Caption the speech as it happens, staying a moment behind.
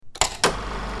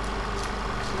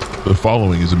The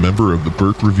following is a member of the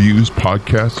Burke Reviews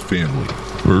podcast family.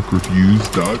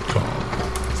 BurkeReviews.com.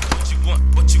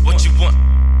 What you want?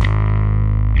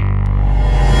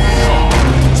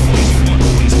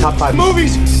 Top 5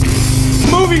 movies.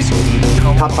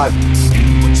 Top 5.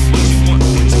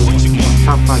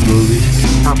 Top 5 movies.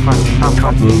 Top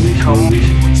 5 movies.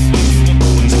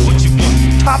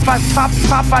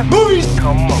 Top 5 movies.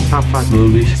 Come on. Top 5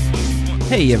 movies.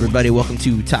 Hey everybody, welcome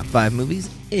to Top 5 Movies.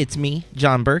 It's me,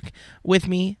 John Burke. With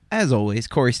me, as always,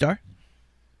 Corey Starr.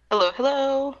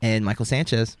 Hello. And Michael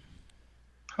Sanchez.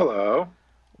 Hello.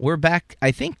 We're back,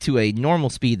 I think, to a normal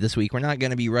speed this week. We're not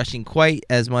going to be rushing quite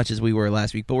as much as we were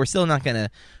last week, but we're still not going to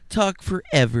talk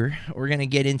forever. We're going to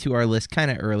get into our list kind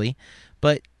of early,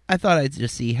 but I thought I'd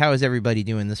just see, how is everybody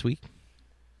doing this week?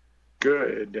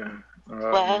 Good.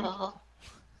 Well,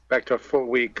 Back to a full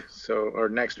week, or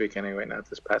next week anyway, not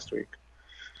this past week.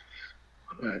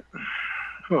 But,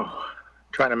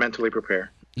 trying to mentally prepare.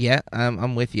 Yeah,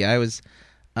 I'm with you. I've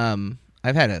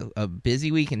had a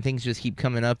busy week, and things just keep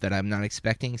coming up that I'm not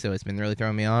expecting, so it's been really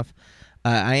throwing me off.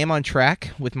 I am on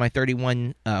track with my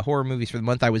 31 horror movies for the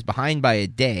month. I was behind by a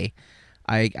day.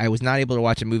 I was not able to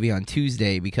watch a movie on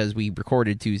Tuesday because we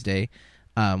recorded Tuesday.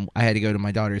 I had to go to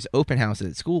my daughter's open house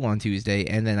at school on Tuesday,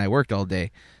 and then I worked all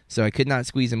day. So I could not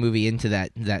squeeze a movie into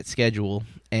that schedule,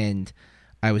 and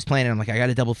I was planning, I'm like, I got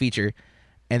a double feature.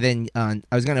 And then I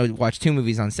was going to watch 2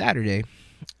 movies on Saturday,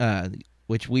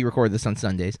 which we record this on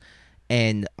Sundays.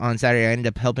 And on Saturday, I ended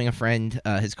up helping a friend.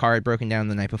 His car had broken down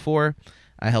the night before.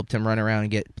 I helped him run around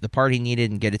and get the part he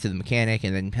needed and get it to the mechanic,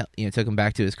 and then took him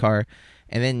back to his car,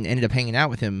 and then ended up hanging out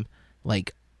with him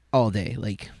all day.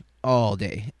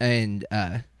 And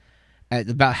at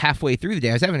about halfway through the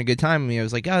day, I was having a good time. I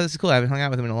was like, oh, this is cool. I haven't hung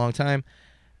out with him in a long time.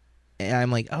 And I'm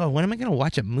like, oh, when am I going to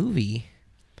watch a movie?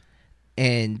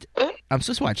 And I'm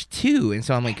supposed to watch 2, and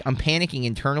so I'm panicking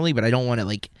internally, but I don't want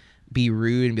to be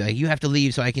rude and be like, you have to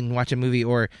leave so I can watch a movie,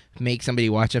 or make somebody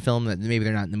watch a film that maybe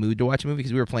they're not in the mood to watch a movie,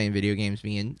 because we were playing video games,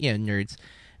 being nerds,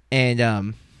 and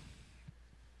I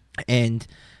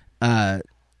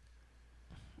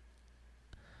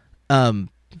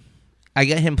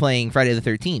got him playing Friday the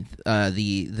 13th,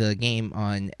 the game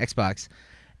on Xbox,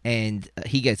 and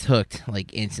he gets hooked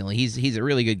instantly. He's a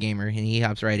really good gamer, and he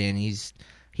hops right in. He's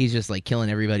just killing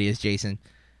everybody as Jason.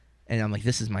 And I'm like,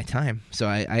 this is my time. So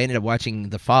I ended up watching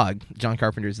The Fog, John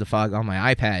Carpenter's The Fog, on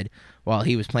my iPad while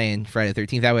he was playing Friday the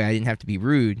 13th. That way I didn't have to be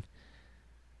rude,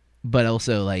 but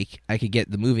also I could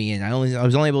get the movie in. I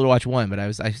was only able to watch 1, but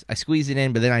I squeezed it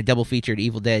in. But then I double featured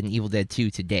Evil Dead and Evil Dead 2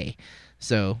 today,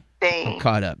 so dang. I'm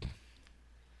caught up.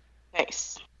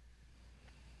 Nice.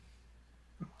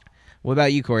 What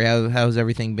about you, Corey? How's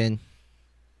everything been?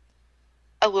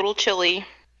 A little chilly.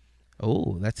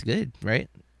 Oh, that's good, right?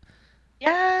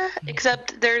 Yeah,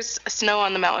 except there's snow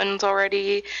on the mountains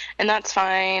already, and that's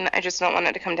fine. I just don't want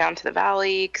it to come down to the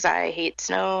valley because I hate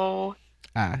snow.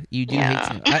 You do hate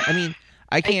snow. I mean,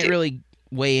 I can't really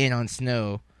weigh in on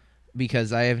snow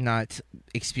because I have not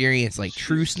experienced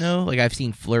true snow. I've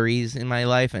seen flurries in my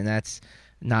life, and that's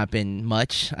not been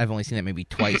much. I've only seen that maybe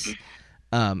twice.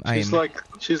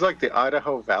 She's like the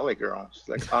Idaho Valley girl. She's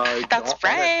like, that's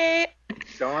right.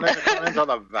 Don't want to come into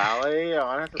the valley.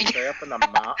 I want to stay up in the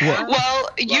mountains. Well,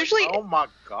 usually, oh my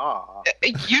god.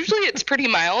 Usually it's pretty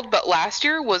mild, but last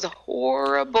year was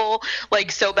horrible.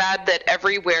 So bad that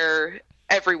everywhere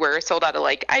sold out of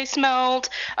ice melt.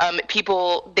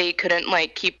 People, they couldn't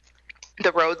keep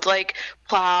the roads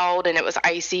plowed, and it was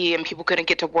icy, and people couldn't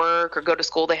get to work or go to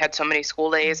school. They had so many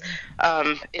school days.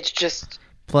 It's just,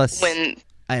 plus when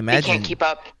I imagine they can't keep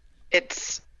up,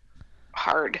 it's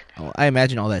hard. Well, I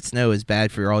imagine all that snow is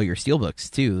bad for all your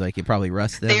steelbooks too. It probably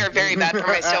rusts them. They are very bad for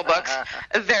my steelbooks.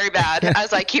 Very bad,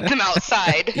 as I keep them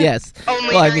outside. Yes. Only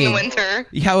during the winter.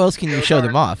 How else can you show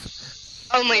them off?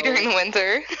 Only during the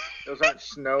winter. Those aren't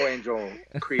Snow Angel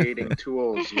creating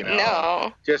tools,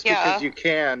 No. Just because you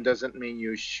can doesn't mean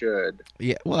you should.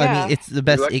 Yeah. Well, yeah. I mean, it's the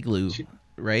best igloo,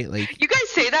 right? You guys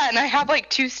say that, and I have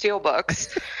 2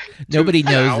 steelbooks. Nobody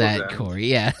knows that, Corey.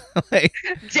 Yeah.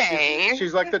 Dang.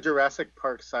 She's like the Jurassic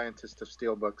Park scientist of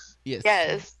steelbooks.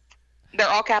 Yes. They're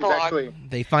all cataloged.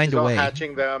 They find a way. She's all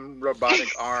hatching them, robotic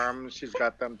arms. She's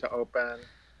got them to open.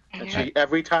 And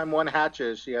every time one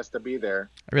hatches, she has to be there.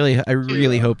 I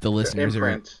really hope the listeners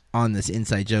are on this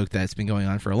inside joke that's been going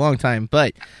on for a long time,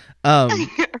 but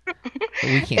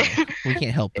we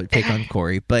can't help but pick on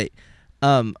Corey. But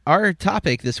our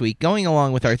topic this week, going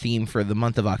along with our theme for the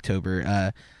month of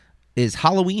October, is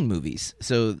Halloween movies.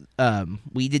 So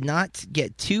we did not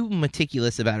get too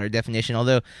meticulous about our definition,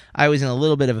 although I was in a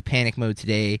little bit of a panic mode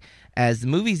today, as the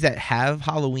movies that have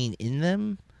Halloween in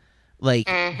them like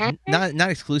Mhm. not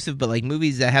exclusive, but like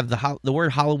movies that have the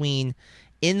word Halloween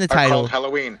in the Are title called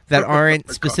Halloween. that aren't Are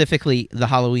called- specifically the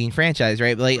Halloween franchise,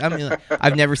 right? But like, I mean,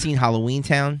 I've never seen Halloween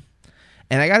Town,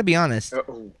 and I got to be honest,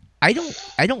 Oh, I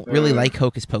don't really Uh. like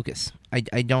Hocus Pocus. I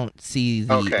don't see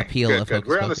the okay, appeal good, of good. Hocus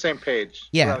We're on the Pocus. same page.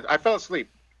 Yeah. I fell asleep.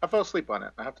 I fell asleep on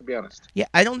it. I have to be honest. Yeah,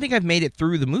 I don't think I've made it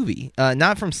through the movie.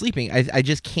 Not from sleeping. I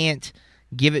just can't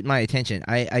give it my attention.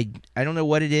 I don't know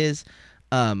what it is.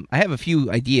 I have a few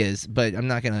ideas, but I'm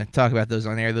not going to talk about those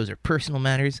on air. Those are personal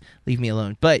matters. Leave me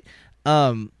alone. But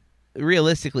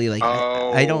realistically, like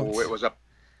I don't. It was a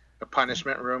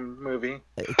punishment room movie.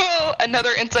 Oh, another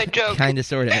inside joke. Kind of,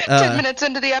 sort of. 10 minutes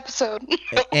into the episode.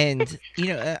 And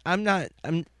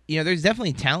there's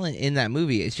definitely talent in that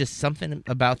movie. It's just something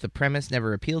about the premise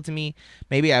never appealed to me.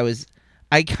 Maybe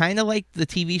I kind of liked the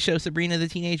TV show Sabrina the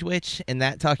Teenage Witch, and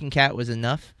that talking cat was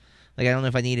enough. Like, I don't know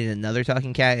if I needed another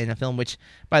talking cat in a film, which,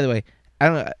 by the way, I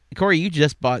don't know. Corey, you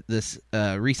just bought this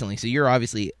recently, so you're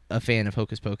obviously a fan of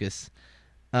Hocus Pocus.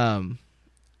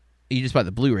 You just bought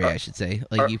the Blu-ray, I should say.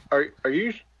 Like, Are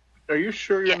you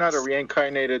sure you're not a Yes.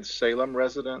 reincarnated Salem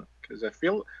resident? Because I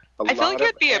feel a I feel lot like of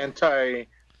it'd be a-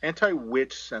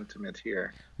 anti-witch sentiment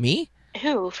here. me?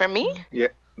 Who, for me? Yeah,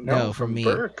 No, from me.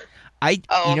 Burke.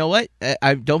 Oh. You know what?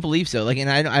 I don't believe so. Like, and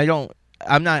I don't.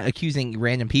 I'm not accusing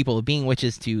random people of being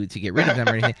witches to get rid of them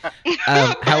or anything.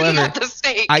 However, Not the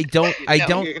stake. I don't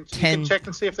No. You can tend. check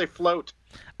and see if they float.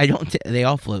 I don't. They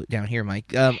all float down here,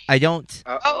 Mike. I don't.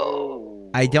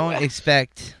 I don't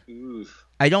expect. Oof.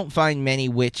 I don't find many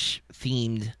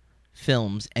witch-themed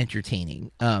films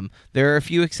entertaining. There are a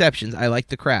few exceptions. I like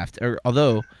The Craft,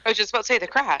 although I was just about to say The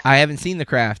Craft. I haven't seen The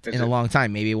Craft Is in a it? long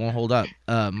time. Maybe it won't hold up.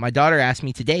 My daughter asked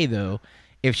me today, though,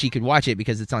 if she could watch it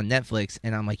because it's on Netflix,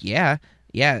 and I'm like, yeah.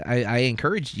 I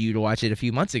encouraged you to watch it a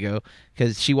few months ago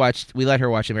because we let her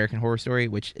watch American Horror Story,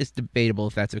 which is debatable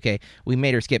if that's okay. We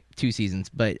made her skip 2 seasons,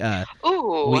 but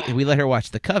Ooh. we let her watch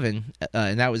The Coven,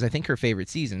 and that was, I think, her favorite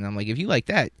season. And I'm like, if you like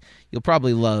that, you'll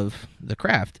probably love The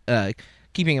Craft.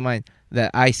 Keeping in mind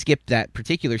that I skipped that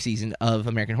particular season of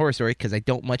American Horror Story because I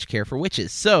don't much care for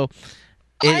witches. So,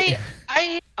 Again,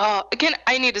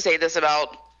 I need to say this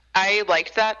about, I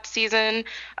liked that season.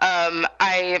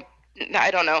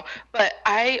 I don't know, but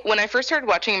when I first started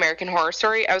watching American Horror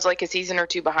Story, I was like a season or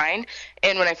 2 behind,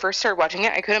 and when I first started watching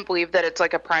it, I couldn't believe that it's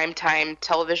like a primetime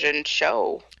television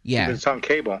show. yeah, It's on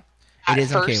cable. It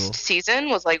is on first cable. season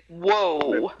was like,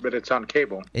 whoa. But it's on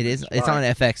cable. It is. It's on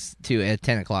FX too at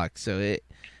 10 o'clock. So they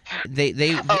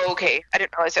Oh, okay. I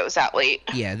didn't realize it was that late.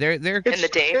 yeah, they're In the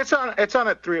day. It's on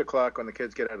at 3:00 when the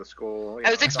kids get out of school. You I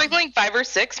was know, expecting like 5 or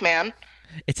 6, man.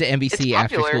 it's an NBC It's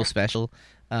after popular. school special.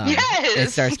 Yes! It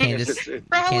stars It's- Candace it's-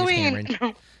 For Halloween.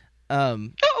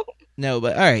 Cameron. No,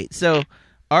 but all right. So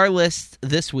our list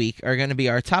this week are going to be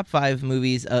our top 5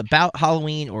 movies about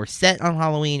Halloween or set on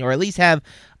Halloween, or at least have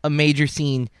a major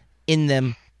scene in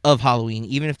them of Halloween,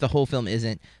 even if the whole film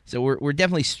isn't. So we're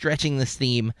definitely stretching this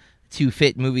theme to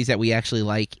fit movies that we actually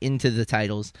like into the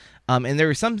titles. And there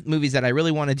were some movies that I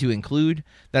really wanted to include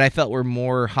that I felt were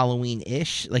more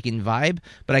Halloween-ish, like in vibe,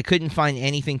 but I couldn't find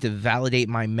anything to validate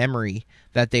my memory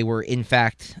that they were in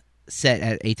fact set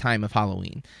at a time of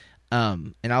Halloween.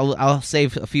 And I'll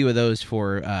save a few of those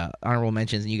for honorable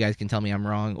mentions, and you guys can tell me I'm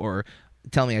wrong or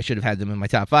tell me I should have had them in my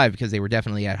top 5 because they were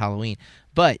definitely at Halloween.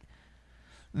 But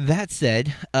that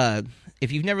said,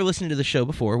 if you've never listened to the show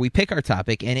before, we pick our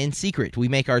topic, and in secret, we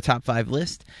make our top 5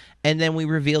 list, and then we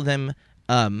reveal them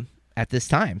at this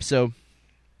time. So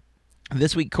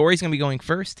this week, Corey's going to be going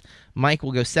first. Mike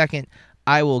will go second.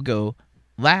 I will go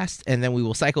last, and then we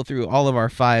will cycle through all of our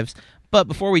 5s. But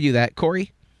before we do that,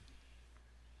 Corey?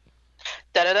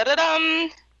 Da-da-da-da-dum.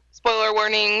 Spoiler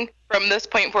warning, from this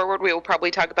point forward, we will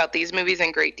probably talk about these movies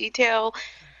in great detail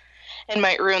and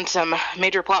might ruin some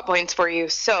major plot points for you.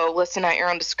 So listen at your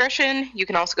own discretion. You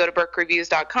can also go to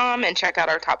burkreviews.com and check out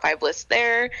our top 5 list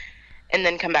there, and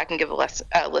then come back and give a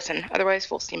listen. Otherwise,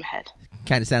 full steam ahead.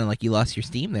 Kind of sounded like you lost your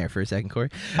steam there for a second, Corey.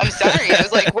 I'm sorry. I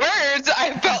was like, words.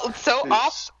 I felt so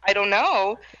off. I don't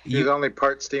know. There's only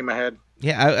part steam ahead.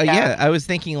 Yeah, I was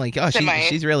thinking like, oh, Semi.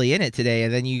 she's really in it today,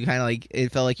 and then you kind of like,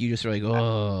 it felt like you just were like,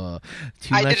 oh,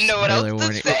 too I much didn't know what spoiler else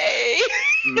warning. to say.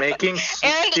 Making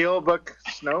And- Steelbook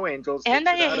Snow Angels. And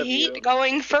gets it I out of you. hate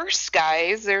going first,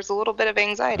 guys. There's a little bit of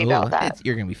anxiety Oh, about that.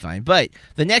 you're gonna be fine. But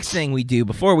the next thing we do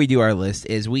before we do our list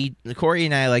is Corey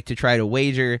and I like to try to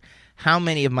wager how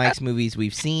many of Mike's movies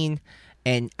we've seen,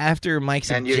 and after Mike's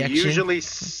And you objection, usually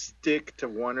stick to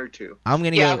 1 or 2. I'm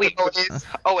gonna Yeah, go. we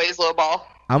always lowball.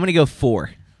 I'm gonna go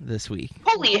 4 this week.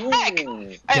 Holy heck!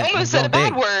 Ooh. I Yeah, almost said a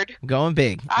going bad big. word. I'm going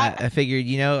big. Ah. I figured,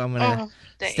 I'm gonna Oh,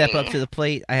 dang. step up to the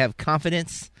plate. I have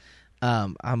confidence.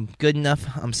 I'm good enough.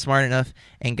 I'm smart enough.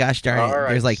 And gosh darn it, All right,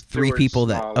 there's like 3 Stuart people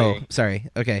that. Smalley. Oh, sorry.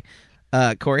 Okay.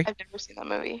 Corey. I've never seen that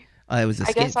movie. It was a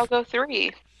I skit. guess I'll go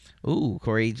 3. Ooh,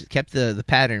 Corey kept the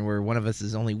pattern where one of us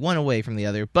is only one away from the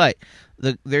other. But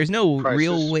there's no Prices.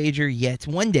 real wager yet.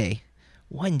 One day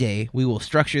we will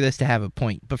structure this to have a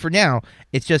point. But for now,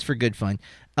 it's just for good fun.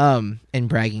 And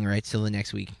bragging rights till the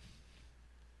next week.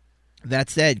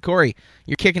 That said, Corey,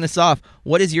 you're kicking us off.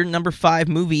 What is your number 5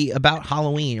 movie about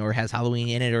Halloween, or has Halloween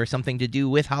in it, or something to do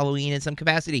with Halloween in some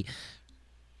capacity?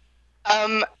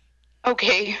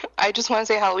 Okay, I just want to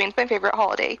say Halloween's my favorite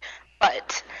holiday,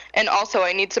 and also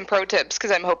I need some pro tips because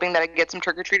I'm hoping that I can get some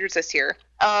trick-or-treaters this year.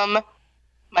 My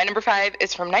number 5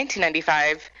 is from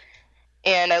 1995,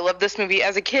 and I loved this movie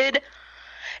as a kid.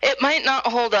 It might not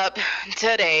hold up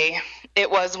today. It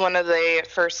was one of the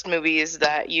first movies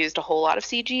that used a whole lot of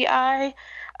CGI.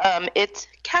 It's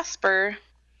Casper.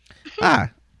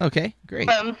 Okay, great.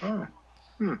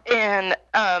 And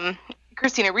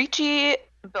Christina Ricci,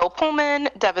 Bill Pullman,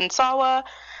 Devon Sawa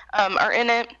are in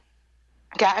it.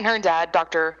 Kat and her dad,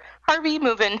 Dr. Harvey,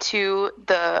 move into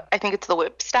I think it's the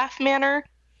Whipstaff Manor,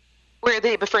 where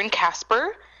they befriend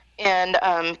Casper, and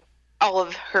all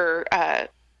of her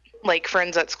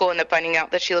friends at school end up finding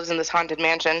out that she lives in this haunted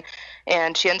mansion,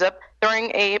 and she ends up throwing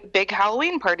a big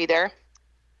Halloween party there,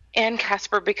 and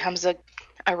Casper becomes a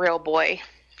real boy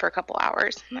for a couple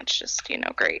hours, and that's just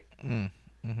great.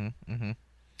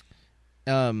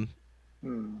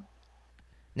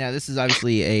 Now this is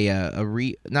obviously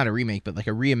not a remake, but like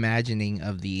a reimagining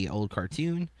of the old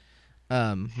cartoon.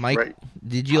 Mike, Right.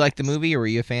 Did you like the movie, or were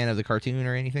you a fan of the cartoon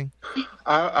or anything?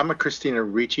 I'm a Christina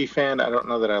Ricci fan. I don't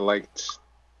know that I liked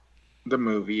the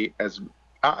movie as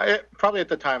probably at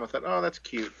the time I thought, oh, that's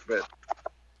cute, but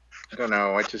I don't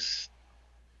know. I don't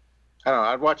know.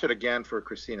 I'd watch it again for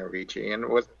Christina Ricci, and it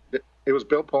was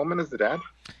Bill Pullman as the dad.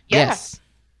 Yeah. Yes.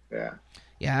 Yeah,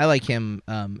 Yeah, I like him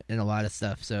in a lot of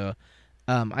stuff. So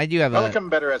I do have I like him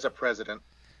better as a president.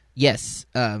 Yes,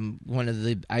 I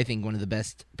think one of the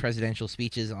best presidential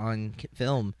speeches on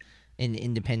film in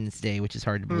Independence Day, which is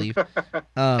hard to believe.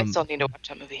 I still need to watch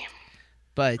that movie.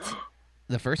 But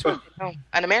the first one, Oh,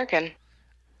 An American.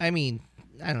 I mean,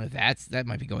 I don't know if that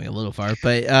might be going a little far,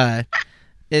 but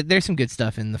there's some good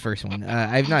stuff in the first one.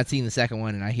 I've not seen the second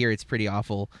one, and I hear it's pretty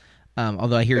awful.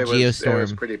 Although I hear It Geostorm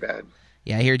was pretty bad.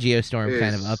 Yeah, I hear Geostorm It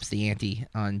kind of is. ups the ante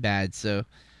on bad. So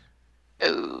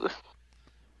Ooh.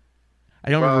 I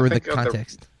don't Well, I remember the think of the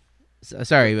context.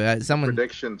 Sorry, but someone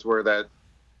Predictions were that.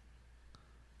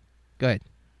 go ahead.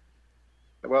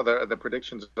 Well, the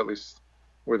predictions at least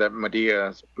were that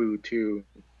Medea's Boo 2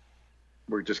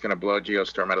 were just going to blow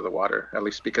Geostorm out of the water, at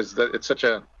least because it's such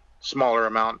a smaller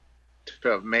amount to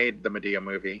have made the Medea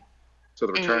movie. So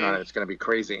the return on it is going to be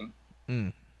crazy.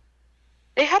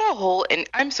 They had a whole, and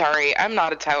I'm sorry, I'm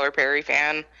not a Tyler Perry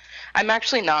fan. I'm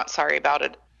actually not sorry about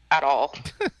it at all.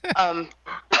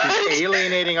 She's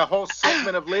alienating a whole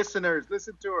segment of listeners.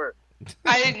 Listen to her.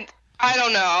 I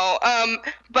don't know.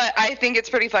 But I think it's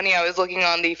pretty funny. I was looking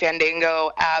on the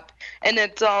Fandango app, and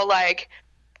it's all like,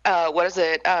 what is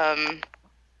it?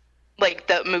 Like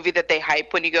the movie that they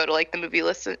hype when you go to like the movie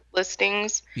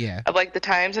listings Yeah. of like the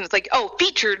Times, and it's like, oh,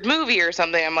 featured movie or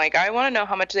something. I'm like, I want to know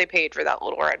how much they paid for that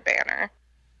little red banner.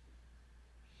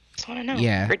 Just want to know.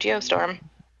 Yeah. For Geostorm.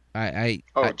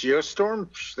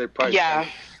 Geostorm? They probably Yeah.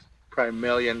 spent probably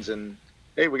millions, and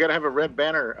hey, we got to have a red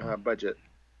banner budget.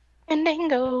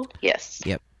 Fandango. Yes.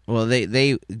 Yep. Well,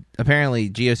 they apparently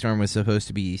Geostorm was supposed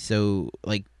to be so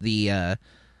like the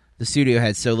studio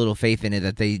had so little faith in it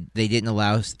that they didn't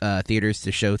allow theaters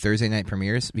to show Thursday night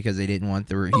premieres because they didn't want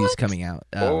the reviews coming out.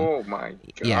 Oh my gosh,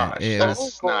 yeah, it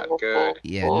that's not good.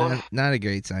 Yeah, not a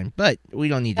great sign. But we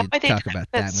don't need to talk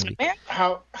about that movie.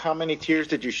 How many tears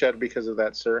did you shed because of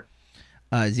that, sir?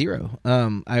 0.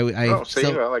 Well,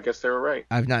 I guess they were right.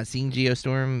 I've not seen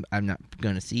Geostorm. I'm not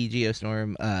going to see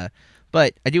Geostorm.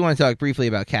 But I do want to talk briefly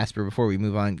about Casper before we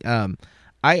move on.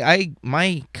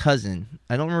 My cousin,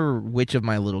 I don't remember which of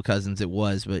my little cousins it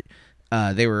was, but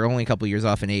they were only a couple years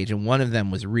off in age, and one of them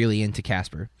was really into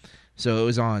Casper. So it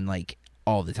was on like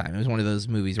all the time. It was one of those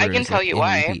movies where I can tell you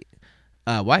why.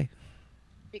 Why?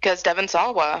 Because Devon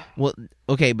Sawa. Well,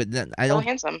 okay, but I So don't.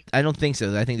 handsome. I don't think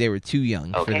so. I think they were too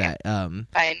young for Okay. that.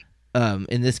 Fine.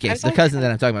 In this case, was the like- cousin that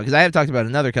I'm talking about, because I have talked about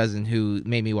another cousin who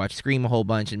made me watch Scream a whole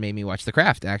bunch and made me watch The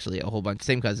Craft actually a whole bunch.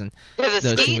 Same cousin. Was it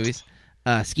Those two Skeet? movies.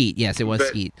 Skeet, yes, it was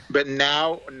Skeet. But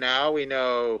now we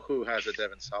know who has a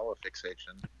Devon Sawa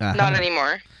fixation. Not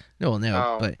anymore. No,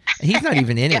 Oh. but he's not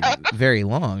even in it very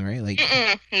long, right? Like,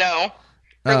 No.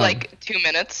 For Um, like 2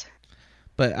 minutes.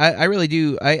 but I really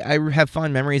do. I have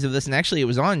fond memories of this, and actually, it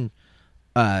was on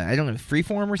I don't know,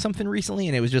 Freeform or something recently,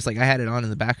 and it was just like I had it on in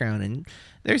the background, and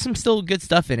there's some still good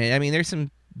stuff in it. I mean, there's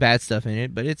some bad stuff in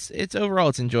it, but it's overall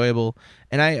it's enjoyable.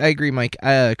 And I agree, Mike.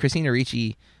 Christina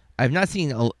Ricci, I've not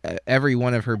seen every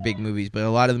one of her big movies, but a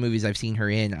lot of the movies I've seen her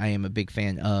in, I am a big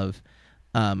fan of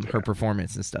her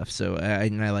performance and stuff. So I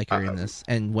like her in this.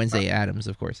 And Wednesday Addams,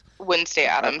 of course. Wednesday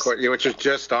Addams. Of course, yeah, which was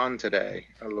just on today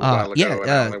a little while ago,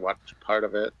 and I only watched part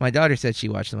of it. My daughter said she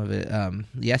watched some of it.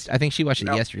 I think she watched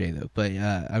it yesterday though. But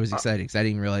I was excited because I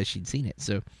didn't realize she'd seen it.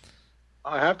 So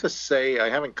I have to say I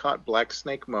haven't caught Black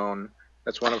Snake Moan.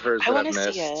 That's one of hers that I've missed. I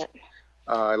want to see it.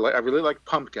 I really like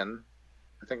Pumpkin.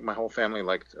 I think my whole family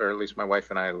liked, or at least my wife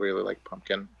and I really like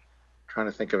Pumpkin. I'm trying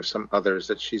to think of some others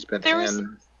that she's been in. Was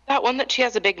that one that she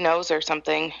has a big nose or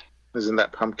something. Isn't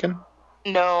that Pumpkin?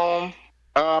 No.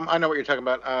 I know what you're talking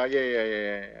about.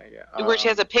 Yeah. Where she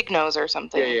has a pig nose or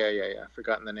something. Yeah. I've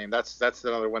forgotten the name. That's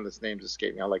another one that's names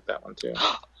escape me. I like that one too.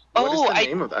 What is the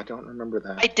name of that? I don't remember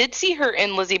that. I did see her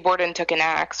in Lizzie Borden Took an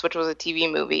Axe, which was a TV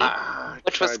movie,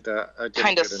 which was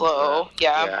kind of slow.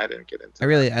 Yeah, I didn't get into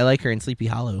that. I like her in Sleepy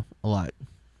Hollow a lot.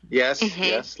 Yes,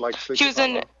 like Sleepy Hollow. She was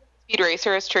in Speed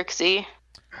Racer as Trixie.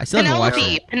 I still haven't watched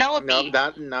it. Penelope.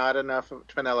 No, not enough of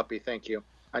Penelope, thank you.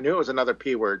 I knew it was another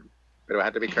P word, but I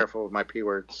had to be careful with my P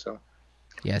words. So.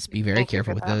 Yes, be very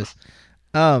careful with those.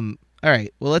 All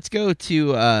right, well, let's go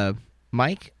to...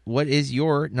 Mike, what is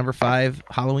your number 5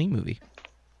 Halloween movie?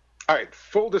 All right,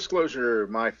 full disclosure,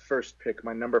 my first pick,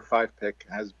 my number 5 pick,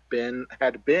 had been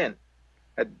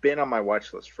on my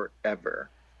watch list forever,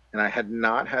 and I had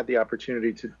not had the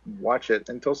opportunity to watch it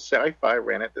until Sci-Fi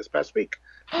ran it this past week.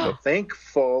 So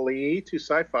thankfully to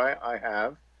Sci-Fi, I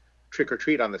have Trick or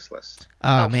Treat on this list.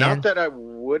 Oh, man. Not that I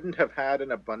wouldn't have had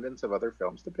an abundance of other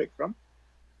films to pick from,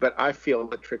 but I feel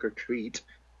that Trick or Treat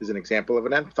is an example of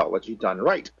an anthology done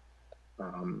right.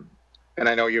 And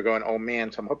I know you're going, oh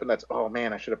man, so I'm hoping that's, oh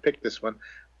man, I should have picked this one,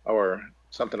 or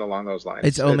something along those lines.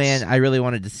 It's man, I really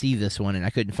wanted to see this one, and I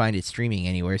couldn't find it streaming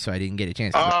anywhere, so I didn't get a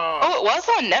chance to. Oh, it was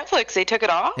on Netflix. They took it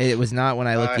off? It was not when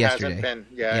I looked yesterday. It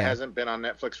hasn't been on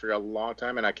Netflix for a long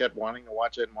time, and I kept wanting to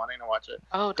watch it.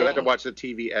 Oh, dang. I had to watch the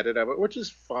TV edit of it, which is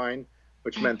fine,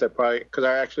 which meant that because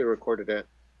I actually recorded it,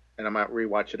 and I might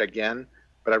rewatch it again.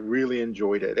 But I really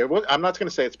enjoyed it. I'm not going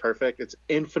to say it's perfect. It's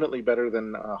infinitely better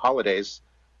than Holidays,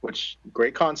 which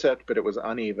great concept, but it was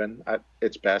uneven at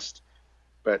its best.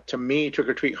 But to me, Trick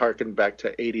or Treat harkened back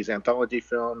to 80s anthology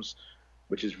films,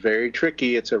 which is very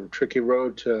tricky. It's a tricky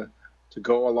road to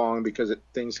go along because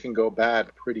things can go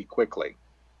bad pretty quickly.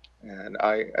 And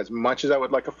as much as I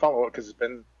would like a follow-up, because it's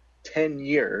been 10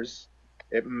 years,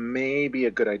 it may be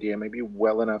a good idea, maybe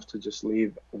well enough to just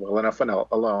leave well enough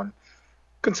alone,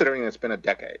 considering it's been a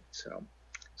decade. So,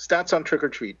 stats on Trick or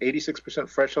Treat: 86%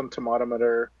 fresh on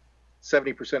Tomatometer,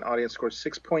 70% audience score,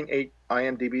 6.8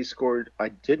 IMDb scored. I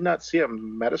did not see a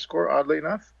Metascore, oddly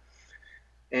enough.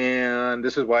 And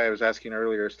this is why I was asking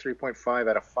earlier. It's 3.5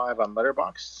 out of 5 on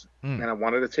Letterboxd. And I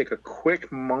wanted to take a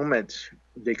quick moment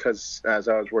because as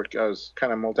I was working, I was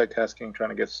kind of multitasking, trying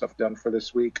to get stuff done for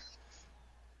this week.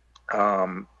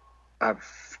 I've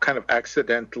kind of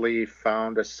accidentally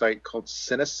found a site called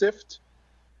Cinesift,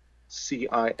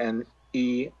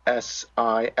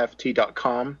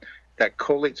 CINESIFT.com, that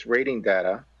collates rating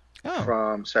data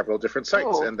from several different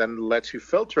sites and then lets you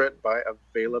filter it by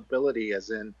availability, as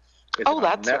in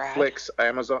that's Netflix, rad.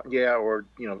 Amazon, or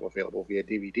available via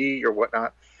DVD or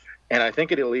whatnot. And I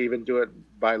think it'll even do it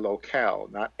by locale.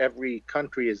 Not every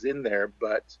country is in there,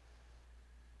 but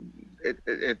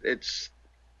it's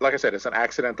like I said, it's an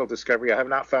accidental discovery. I have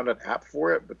not found an app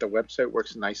for it, but the website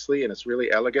works nicely and it's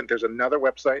really elegant. There's another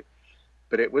website,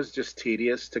 but it was just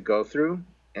tedious to go through,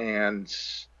 and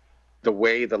the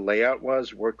way the layout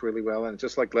worked really well. And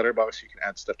just like Letterboxd, you can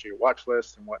add stuff to your watch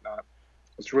list and whatnot.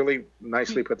 It's really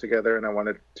nicely put together, and I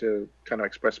wanted to kind of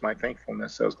express my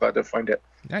thankfulness. I was glad to find it.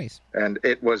 Nice. And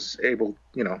it was able,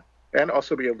 and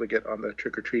also be able to get on the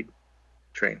Trick or Treat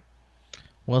train.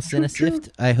 Well, Cinesift,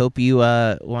 I hope you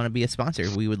want to be a sponsor.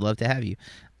 We would love to have you.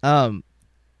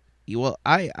 Well,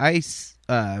 I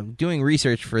doing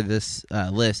research for this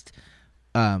list,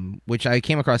 which I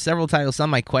came across several titles.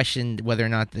 Some I questioned whether or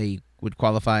not they would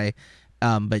qualify,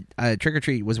 but Trick or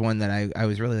Treat was one that I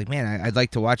was really like, man, I'd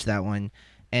like to watch that one.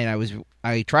 And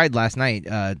I tried last night.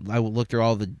 I looked through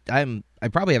all I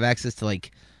probably have access to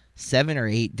like 7 or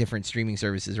 8 different streaming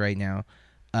services right now,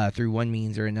 through one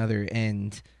means or another,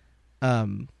 and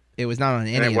it was not on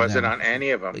any of them. It wasn't on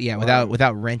any of them. Yeah,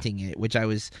 without renting it, which I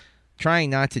was trying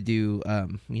not to do.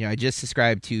 I just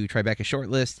subscribed to Tribeca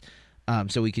Shortlist,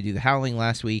 so we could do The Howling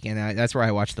last week, and that's where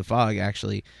I watched The Fog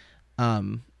actually,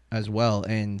 as well.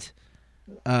 And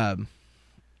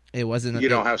It wasn't. You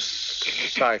don't have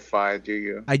sci-fi, do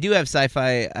you? I do have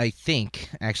sci-fi. I think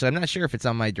actually, I'm not sure if it's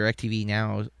on my DirecTV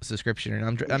Now subscription. And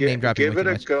I'm name dropping. Give it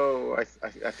a go.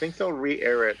 I think they'll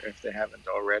re-air it if they haven't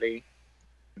already,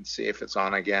 and see if it's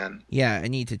on again. Yeah, I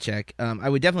need to check. I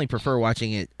would definitely prefer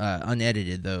watching it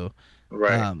unedited though.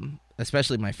 Right.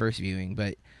 Especially my first viewing,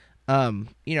 but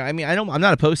you know, I mean, I'm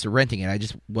not opposed to renting it. I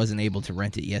just wasn't able to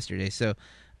rent it yesterday, so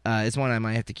it's one I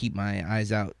might have to keep my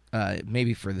eyes out,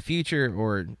 maybe for the future,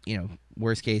 or you know,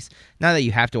 worst case. Not that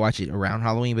you have to watch it around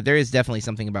Halloween, but there is definitely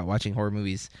something about watching horror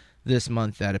movies this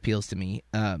month that appeals to me.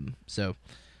 So,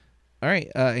 all right,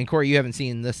 and Corey, you haven't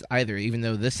seen this either, even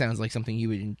though this sounds like something you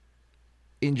would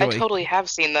enjoy. I totally have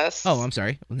seen this. Oh, I'm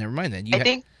sorry. Well, never mind then. I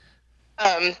think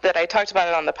that I talked about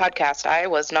it on the podcast. I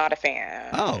was not a fan.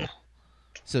 Oh,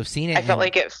 so seen it. I felt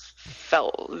like it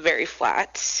felt very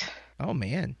flat. Oh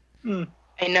man.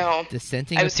 I know.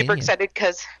 Dissenting I was super opinion. excited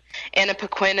because Anna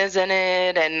Paquin is in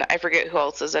it, and I forget who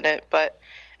else is in it.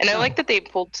 And I like that they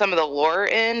pulled some of the lore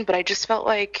in, but I just felt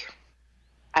like,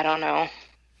 I don't know.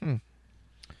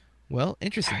 Well,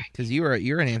 interesting, because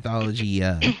you're an anthology.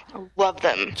 Love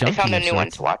them. I Junkie found a of new one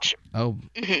sorts. to watch. Oh,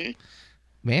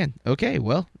 man. Okay,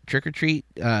 well, Trick or Treat,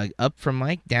 up from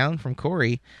Mike, down from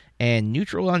Corey, and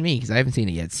neutral on me because I haven't seen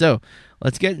it yet. So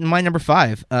let's get my number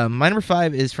 5. My number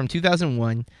 5 is from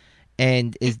 2001.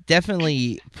 And is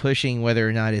definitely pushing whether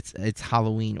or not it's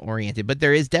Halloween oriented, but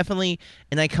there is definitely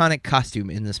an iconic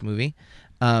costume in this movie.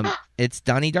 It's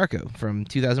Donnie Darko from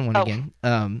 2001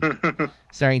 again,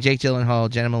 starring Jake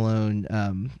Gyllenhaal, Jenna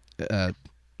Malone,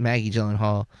 Maggie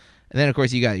Gyllenhaal, and then of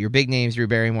course you got your big names: Drew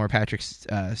Barrymore, Patrick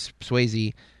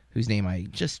Swayze, whose name I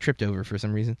just tripped over for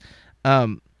some reason,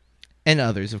 and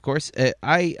others, of course.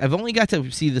 I've only got to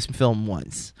see this film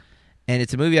once. And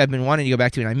it's a movie I've been wanting to go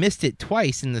back to, and I missed it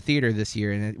twice in the theater this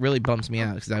year, and it really bums me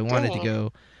out because I wanted to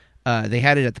go. They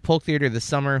had it at the Polk Theater this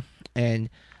summer, and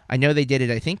I know they did it,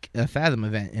 I think, a Fathom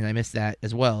event, and I missed that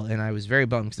as well, and I was very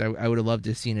bummed because I would have loved to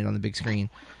have seen it on the big screen.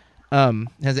 It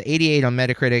has an 88 on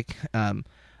Metacritic.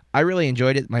 I really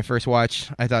enjoyed it, my first watch.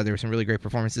 I thought there were some really great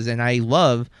performances, and I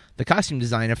love the costume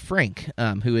design of Frank,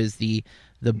 who is the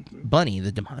bunny,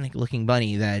 the demonic-looking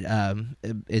bunny that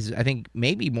is, I think,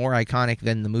 maybe more iconic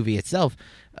than the movie itself.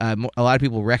 A lot of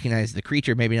people recognize the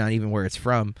creature, maybe not even where it's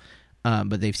from,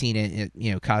 but they've seen it,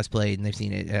 cosplayed, and they've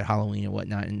seen it at Halloween and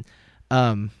whatnot.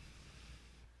 And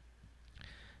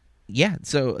yeah,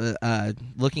 so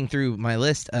looking through my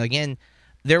list again,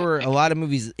 there were a lot of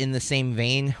movies in the same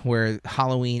vein where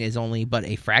Halloween is only but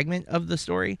a fragment of the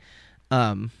story,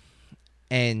 and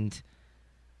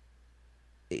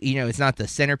it's not the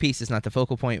centerpiece, it's not the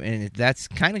focal point, and that's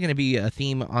kind of going to be a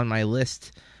theme on my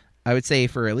list, I would say,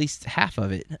 for at least half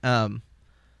of it.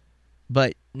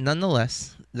 But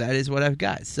nonetheless, that is what I've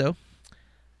got. So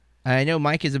I know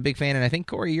Mike is a big fan, and I think,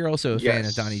 Corey, you're also a fan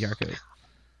of Donnie Darko.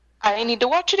 I need to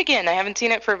watch it again. I haven't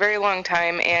seen it for a very long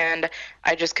time, and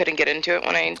I just couldn't get into it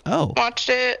when I watched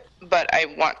it, but I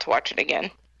want to watch it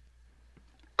again.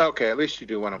 Okay, at least you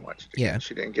do want to watch it again. Yeah.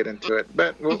 She didn't get into it,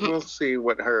 but we'll see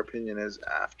what her opinion is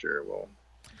after. We'll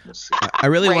see. I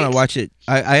really want to watch it.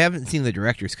 I haven't seen the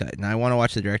director's cut, and I want to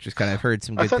watch the director's cut. I've heard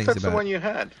some good things about it. I thought that's the one you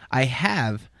had. I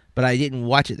have, but I didn't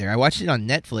watch it there. I watched it on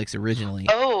Netflix originally.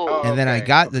 Oh. And then I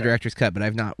got the director's cut, but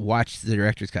I've not watched the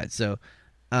director's cut. So,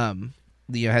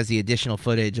 has the additional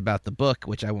footage about the book,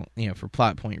 which I won't, for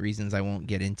plot point reasons, I won't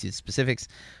get into specifics.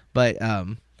 But,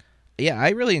 yeah, I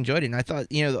really enjoyed it. And I thought,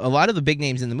 a lot of the big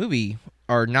names in the movie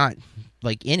are not,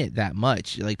 in it that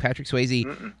much. Like, Patrick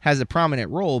Swayze has a prominent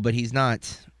role, but he's not,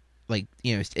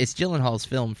 it's Gyllenhaal's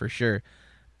film for sure.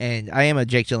 And I am a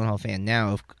Jake Gyllenhaal fan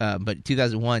now, but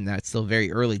 2001, that's still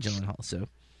very early Gyllenhaal, so.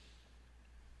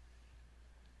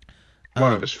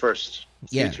 One of his first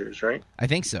features, right? I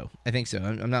think so.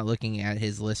 I'm not looking at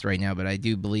his list right now, but I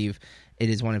do believe it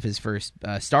is one of his first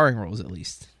starring roles, at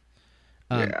least.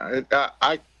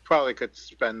 I probably could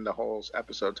spend the whole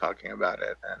episode talking about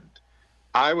it, and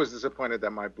I was disappointed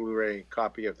that my Blu-ray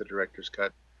copy of the director's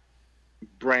cut,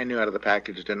 brand new out of the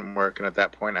package, didn't work, and at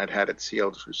that point I'd had it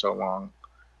sealed for so long.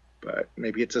 But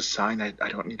maybe it's a sign I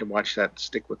don't need to watch that.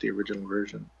 Stick with the original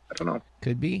version. I don't know.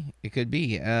 Could be. It could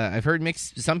be. I've heard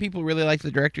mixed. Some people really like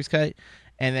the director's cut,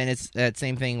 and then it's that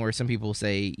same thing where some people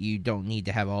say you don't need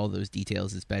to have all those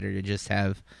details. It's better to just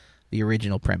have the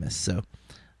original premise. So,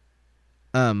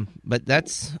 but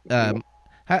that's.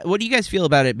 What do you guys feel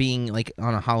about it being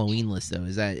on a Halloween list? Though,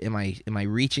 is that am I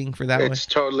reaching for that? It's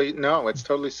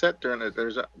totally set during it.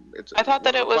 I thought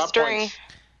that it was during. Points.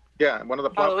 Yeah, one of the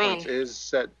plot Halloween. points is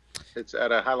set. It's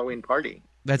at a Halloween party.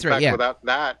 That's In right. fact,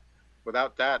 Yeah.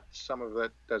 Without that, some of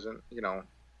it doesn't.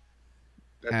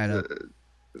 Add up.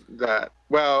 that.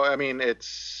 Well, I mean,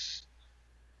 it's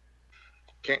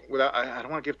can't without. I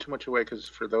don't want to give too much away because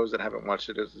for those that haven't watched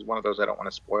it, this is one of those I don't want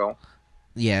to spoil.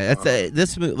 Yeah, that's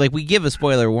this like we give a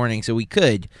spoiler warning, so we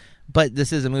could, but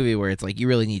this is a movie where it's like you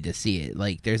really need to see it.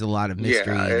 Like there's a lot of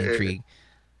mystery and intrigue.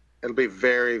 It'll be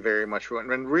very, very much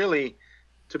ruined. And really,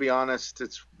 to be honest,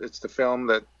 it's the film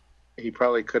that he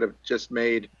probably could have just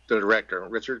made. The director,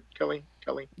 Richard Kelly.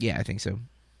 Yeah, I think so.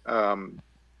 And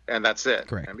that's it.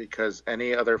 Correct. And because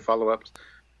any other follow-ups,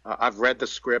 I've read the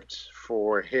script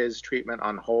for his treatment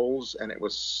on holes, and it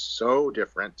was so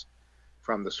different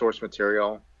from the source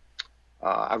material.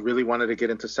 I really wanted to get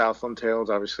into Southland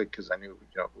Tales, obviously, because I knew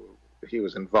he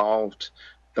was involved.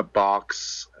 The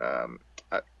Box.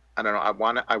 I don't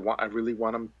know. I really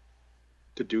want him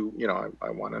to do. I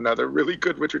want another really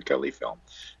good Richard Kelly film.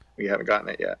 We haven't gotten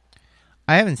it yet.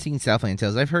 I haven't seen Southland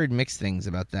Tales. I've heard mixed things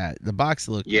about that. The Box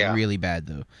looked really bad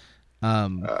though.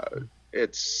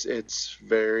 It's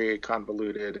very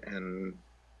convoluted and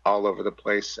all over the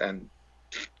place, and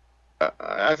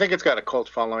I think it's got a cult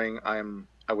following.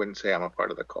 I wouldn't say I'm a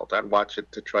part of the cult. I'd watch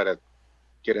it to try to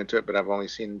get into it, but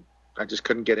I just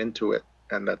couldn't get into it,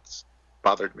 and that's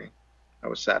bothered me. I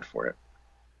was sad for it.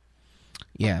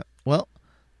 Yeah. Well,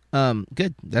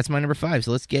 good. That's my number 5.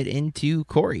 So let's get into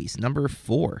Corey's number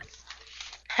 4.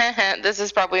 This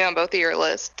is probably on both of your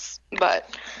lists,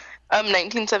 but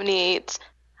 1978's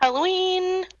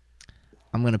Halloween.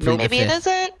 I'm gonna plead the 5th. Maybe it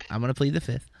isn't. I'm gonna plead the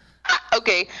 5th.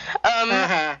 Okay.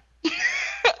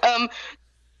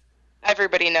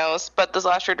 Everybody knows, but the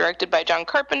slasher directed by John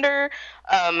Carpenter.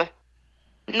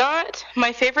 Not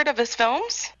my favorite of his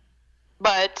films,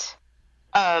 but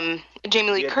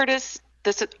Jamie Lee Curtis.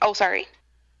 Sorry.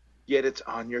 Yet it's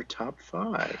on your top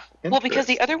 5. Well, because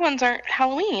the other ones aren't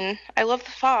Halloween. I love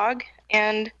The Fog,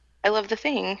 and I love The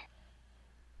Thing.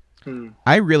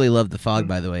 I really love The Fog,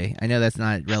 by the way. I know that's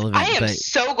not relevant. I am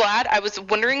so glad. I was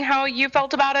wondering how you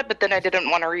felt about it, but then I didn't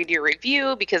want to read your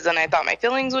review because then I thought my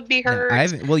feelings would be hurt.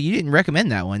 Well, you didn't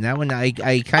recommend that one. That one I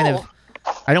kind of...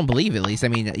 I don't believe, at least. I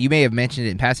mean, you may have mentioned it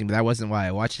in passing, but that wasn't why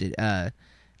I watched it. I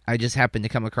just happened to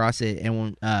come across it,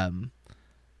 and I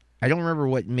don't remember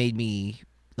what made me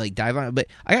dive on it. But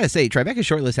I gotta say, Tribeca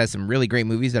Shortlist has some really great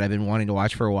movies that I've been wanting to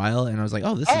watch for a while, and I was like,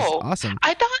 oh, this is awesome.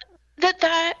 I thought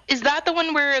that is that the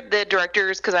one where the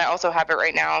directors, because I also have it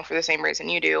right now for the same reason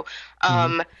you do,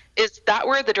 is that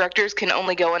where the directors can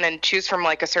only go in and choose from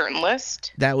a certain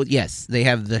list? Yes, they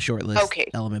have the short list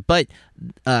element, but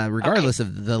regardless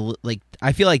of the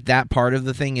I feel like that part of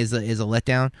the thing is a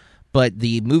letdown. But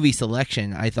the movie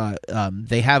selection, I thought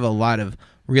they have a lot of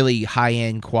really high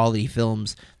end quality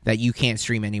films that you can't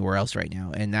stream anywhere else right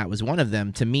now, and that was one of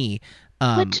them to me.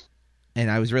 And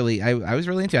I was really, I was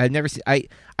really into it. I'd never seen. I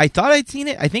thought I'd seen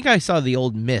it. I think I saw The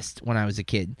Old Mist when I was a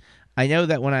kid. I know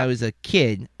that when I was a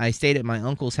kid, I stayed at my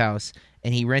uncle's house,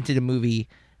 and he rented a movie,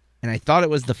 and I thought it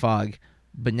was The Fog,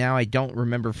 but now I don't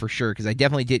remember for sure because I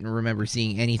definitely didn't remember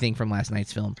seeing anything from last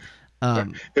night's film.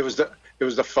 It was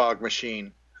the Fog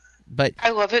Machine. But I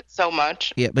love it so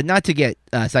much. Yeah, but not to get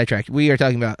sidetracked. We are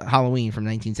talking about Halloween from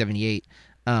 1978.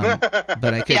 But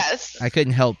I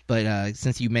couldn't help. But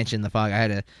since you mentioned The Fog, I had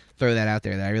to throw that out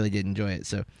there that I really did enjoy it.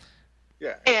 So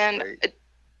yeah, and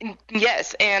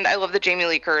yes, and I love the Jamie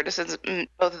Lee Curtis in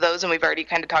both of those, and we've already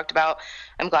kind of talked about.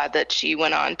 I'm glad that she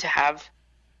went on to have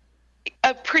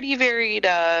a pretty varied,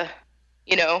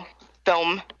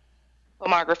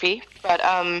 filmography.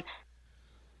 But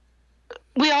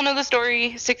we all know the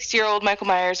story. 60-year-old Michael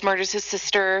Myers murders his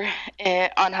sister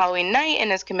on Halloween night and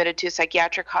is committed to a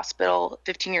psychiatric hospital.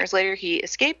 15 years later, he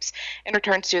escapes and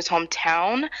returns to his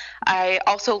hometown. I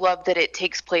also love that it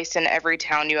takes place in every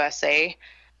town, USA,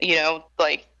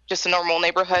 just a normal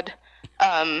neighborhood.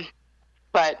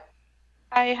 But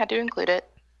I had to include it.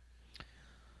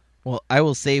 Well, I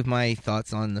will save my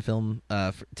thoughts on the film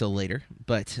till later.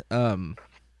 But,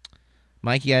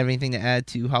 Mike, you have anything to add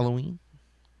to Halloween?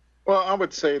 Well, I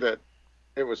would say that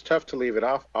it was tough to leave it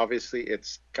off. Obviously,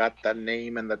 it's got the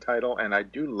name and the title, and I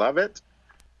do love it.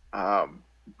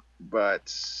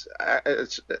 But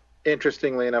it's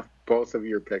interestingly enough, both of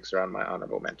your picks are on my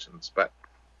honorable mentions. But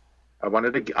I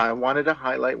wanted to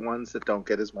highlight ones that don't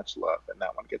get as much love, and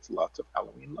that one gets lots of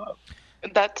Halloween love.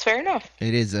 That's fair enough.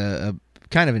 It is a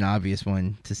kind of an obvious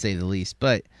one, to say the least.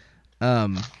 But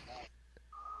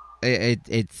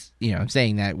it's I'm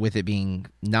saying that with it being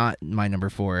not my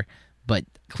number 4, but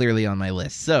clearly on my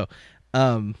list. So,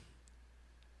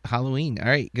 Halloween. All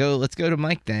right, let's go to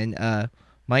Mike then.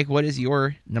 Mike, what is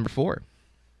your number 4?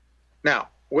 Now,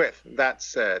 with that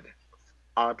said,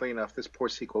 oddly enough, this poor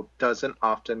sequel doesn't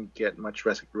often get much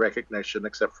recognition,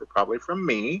 except for probably from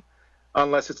me.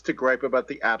 unless it's to gripe about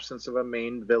the absence of a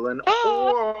main villain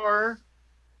or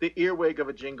the earwig of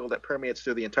a jingle that permeates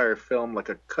through the entire film like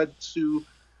a kudzu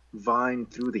vine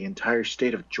through the entire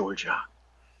state of Georgia.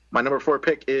 My number 4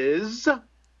 pick is...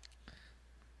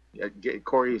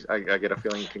 Corey, I get a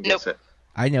feeling you can guess it.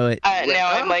 I know it.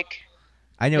 Now I'm like,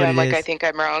 I know no, what I'm it like, is. I think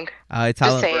I'm wrong. It's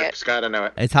Just say Halloween. it. Burke's gotta know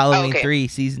it. It's Halloween Okay. 3,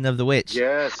 Season of the Witch.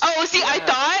 Yes. Oh, see, I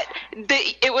thought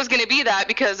that it was going to be that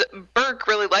because Burke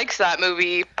really likes that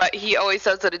movie, but he always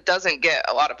says that it doesn't get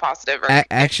a lot of positive recognition.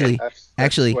 Actually,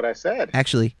 That's what I said.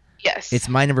 Yes. it's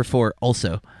my number 4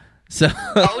 also. So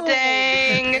Oh,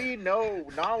 dang. We know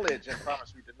knowledge, and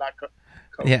promise we did not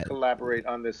Yeah. collaborate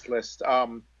on this list.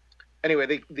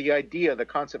 Anyway, the idea, the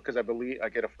concept, because I believe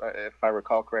if I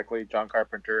recall correctly, John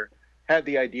Carpenter had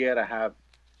the idea to have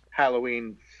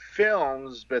Halloween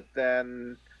films, but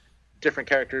then different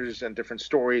characters and different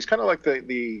stories, kind of like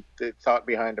the thought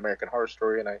behind American Horror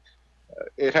Story, and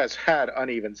it has had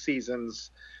uneven seasons,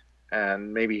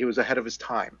 and maybe he was ahead of his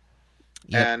time.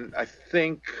 Yep. And I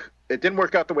think it didn't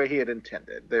work out the way he had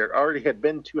intended. There already had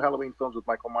been 2 Halloween films with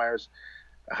Michael Myers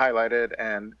highlighted,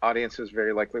 and audiences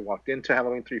very likely walked into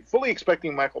Halloween 3 fully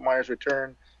expecting Michael Myers'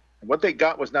 return. And what they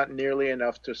got was not nearly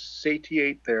enough to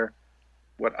satiate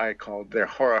what I called their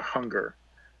horror hunger.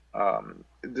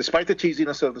 Despite the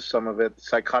cheesiness of some of it, the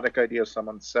psychotic idea of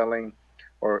someone selling,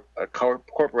 or a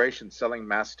corporation selling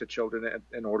masks to children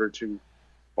in order to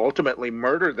ultimately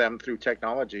murder them through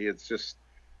technology, it's just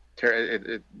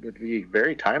it would be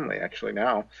very timely actually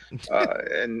now,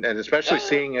 and especially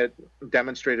seeing it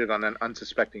demonstrated on an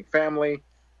unsuspecting family.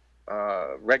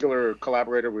 Regular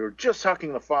collaborator, we were just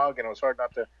talking The Fog, and it was hard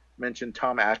not to mention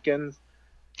Tom Atkins,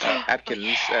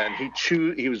 and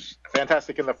he was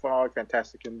fantastic in The Fog,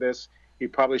 fantastic in this. He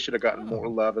probably should have gotten more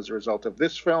love as a result of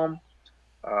this film.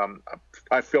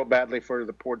 I feel badly for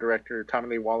the poor director,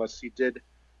 Tommy Lee Wallace. He did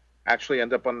actually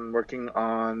end up working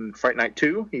on Fright Night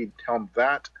 2. He helmed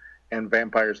that, and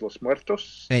Vampires Los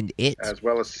Muertos, and it. as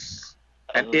well as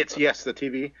It's, yes, the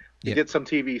TV. He did some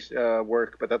TV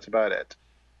work, but that's about it.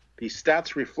 The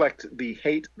stats reflect the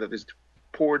hate that is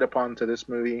poured upon to this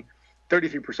movie.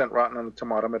 33% Rotten on the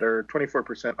Tomatometer,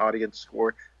 24% audience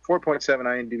score, 4.7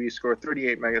 IMDb score,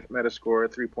 38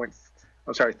 Metascore,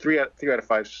 3 out of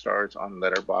 5 stars on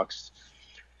Letterboxd.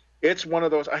 It's one of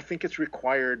those, I think it's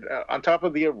required, on top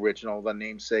of the original, the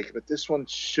namesake, but this one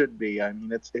should be. I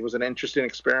mean, it was an interesting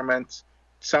experiment.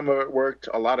 Some of it worked.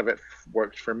 A lot of it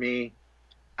worked for me.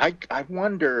 I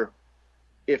wonder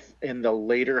if in the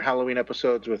later Halloween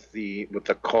episodes with the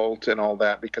cult and all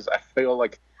that, because I feel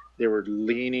like they were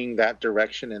leaning that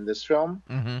direction in this film,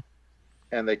 Mm-hmm.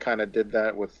 and they kind of did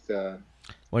that with...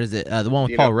 what is it? The one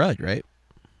with Paul Rudd, right?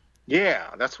 Yeah,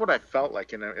 that's what I felt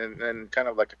like, and kind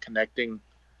of like a connecting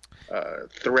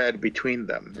thread between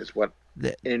them is what,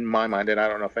 in my mind, and I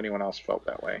don't know if anyone else felt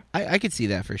that way. I could see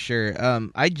that for sure.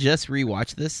 I just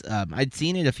rewatched this. I'd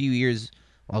seen it a few years.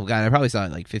 Well, God, I probably saw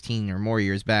it like 15 or more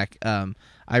years back.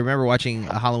 I remember watching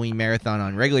a Halloween marathon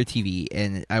on regular TV,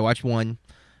 and I watched 1,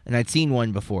 and I'd seen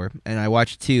 1 before, and I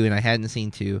watched 2, and I hadn't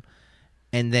seen 2,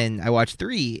 and then I watched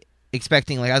 3,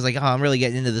 expecting, like, I was like, oh, I'm really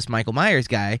getting into this Michael Myers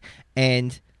guy,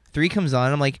 and 3 comes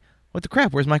on, I'm like, what the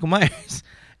crap? Where's Michael Myers?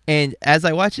 And as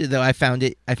I watched it, though, I found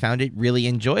it really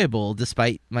enjoyable,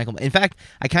 despite Michael. In fact,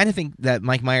 I kind of think that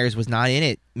Mike Myers was not in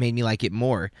it made me like it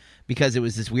more, because it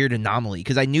was this weird anomaly.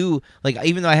 Because I knew, like,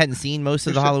 even though I hadn't seen most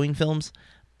of the Halloween films,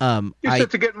 You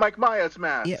said to get Mike Myers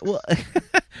mask. yeah, well,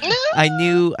 I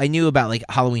knew about like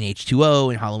Halloween H2O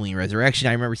and Halloween Resurrection.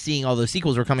 I remember seeing all those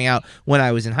sequels were coming out when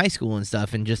I was in high school and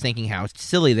stuff, and just thinking how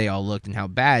silly they all looked and how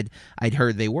bad I'd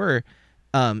heard they were.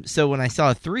 So when I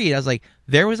saw 3, I was like,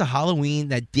 there was a Halloween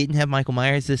that didn't have Michael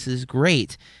Myers. This is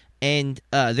great. And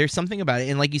there's something about it.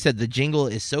 And like you said, the jingle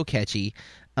is so catchy.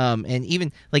 And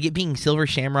even like it being Silver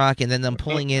Shamrock and then them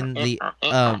pulling in the,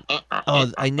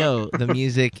 I know, the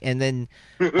music. And then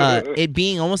it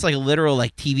being almost like a literal,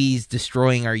 like TV's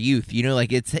destroying our youth, you know, like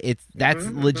that's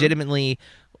legitimately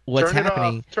what's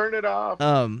happening. Turn it off.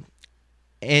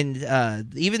 And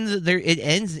even it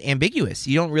ends ambiguous.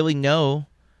 You don't really know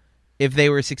if they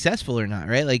were successful or not,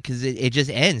 right? Like, because it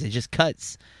just ends. It just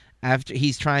cuts after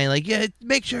he's trying, like, yeah,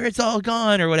 make sure it's all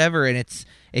gone or whatever, and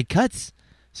it cuts.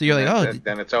 So you're like, oh,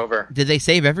 then it's over. Did they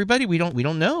save everybody? We don't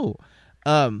know.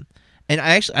 And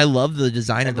I love the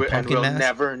design of the pumpkin mask. We'll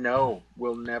never know.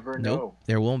 We'll never know.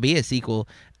 There won't be a sequel.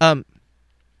 I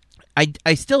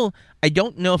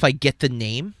don't know if I get the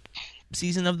name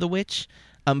Season of the Witch.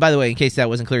 By the way, in case that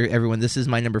wasn't clear, everyone, this is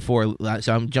my number 4,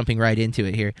 so I'm jumping right into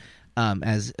it here.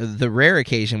 As the rare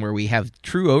occasion where we have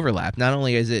true overlap. Not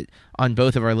only is it on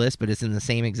both of our lists, but it's in the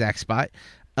same exact spot.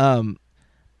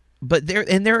 but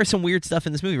there are some weird stuff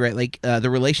in this movie, right? Like the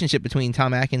relationship between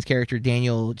Tom Atkins' character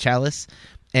Daniel Chalice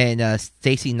and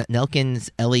Stacey Nelkin's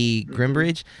Ellie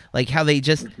Grimbridge, like how they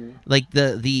just like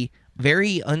the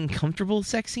very uncomfortable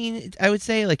sex scene, I would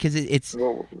say, like because it's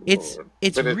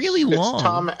really long. It's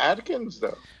Tom Atkins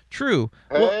though. True.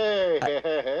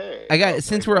 Hey. I got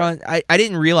since we're on. I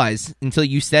didn't realize until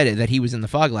you said it that he was in The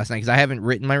Fog last night because I haven't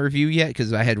written my review yet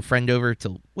because I had a friend over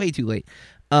till way too late.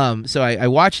 So I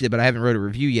watched it, but I haven't wrote a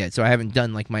review yet. So I haven't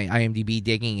done like my IMDb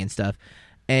digging and stuff.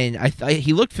 And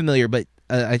he looked familiar, but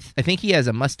I think he has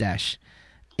a mustache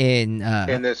in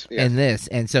this, yes. In this,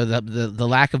 and so the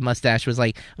lack of mustache was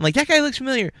like, I'm like, that guy looks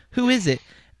familiar. Who is it?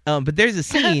 But there's a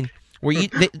scene where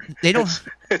they don't.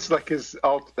 It's like his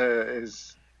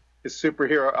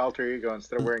superhero alter ego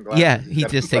instead of wearing glasses. Yeah, he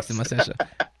just takes the mustache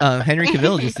off. Henry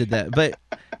Cavill just did that, but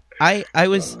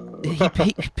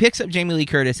he picks up Jamie Lee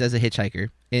Curtis as a hitchhiker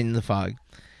in The Fog,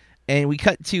 and we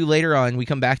cut to later on. We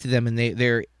come back to them, and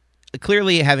they're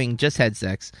clearly having just had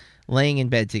sex, laying in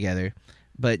bed together,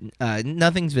 but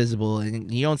nothing's visible,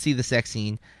 and you don't see the sex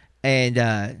scene.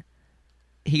 And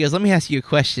he goes, "Let me ask you a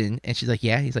question," and she's like,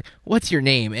 "Yeah." He's like, "What's your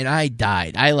name?" And I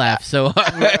died. I laughed so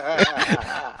hard.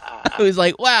 I was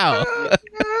like, "Wow."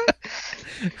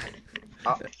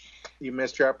 You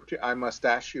missed your opportunity. I must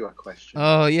ask you a question.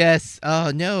 Oh, yes.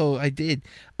 Oh, no, I did.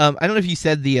 I don't know if you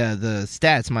said the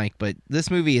stats, Mike, but this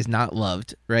movie is not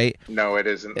loved, right? No, it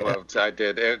isn't loved. I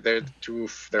did. They're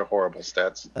horrible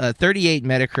stats. 38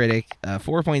 Metacritic,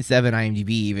 4.7 IMDb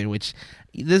even, which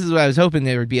this is what I was hoping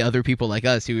there would be other people like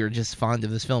us who were just fond of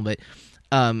this film. But,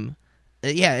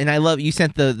 yeah, and I love, you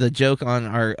sent the joke on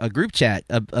our group chat,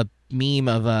 a meme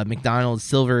of McDonald's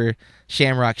silver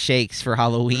Shamrock shakes for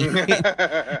Halloween,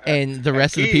 and the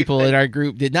rest of the people in our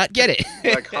group did not get it.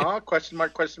 Like, huh? Question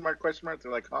mark, question mark, question mark.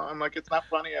 They're like, huh? I'm like, it's not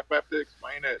funny. I have to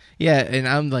explain it. Yeah, and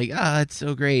I'm like, it's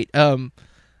so great.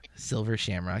 Silver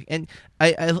Shamrock, and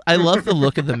I love the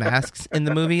look of the masks in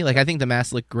the movie. Like, I think the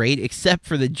masks look great, except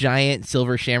for the giant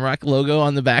Silver Shamrock logo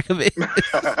on the back of it.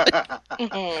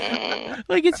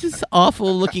 Like it's just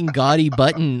awful looking gaudy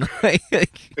button.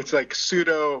 It's like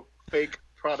pseudo fake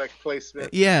product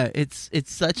placement. Yeah, it's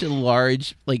such a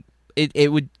large, like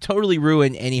it would totally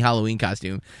ruin any Halloween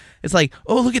costume. It's like,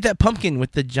 oh, look at that pumpkin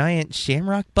with the giant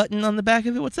shamrock button on the back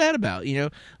of it. What's that about? You know,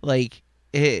 like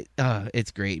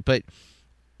it's great, but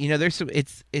you know, there's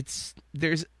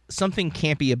something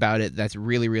campy about it that's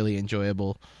really, really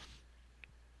enjoyable.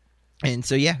 And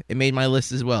so yeah, it made my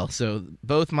list as well. So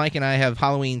both Mike and I have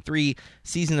Halloween 3: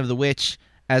 Season of the Witch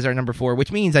as our number 4,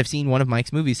 which means I've seen one of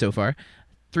Mike's movies so far.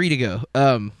 3 to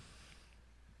go.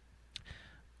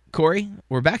 Corey,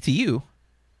 we're back to you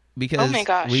because oh my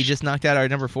gosh, we just knocked out our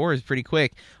number 4s pretty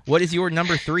quick. What is your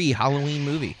number 3 Halloween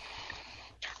movie?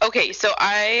 Okay, so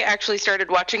I actually started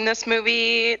watching this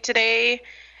movie today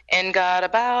and got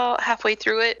about halfway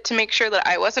through it to make sure that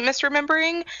I wasn't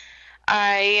misremembering.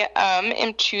 I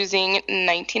am choosing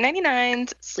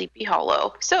 1999's Sleepy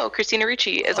Hollow. So Christina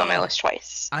Ricci is on my list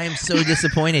twice. I am so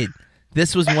disappointed.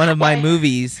 This was one of my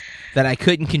movies that I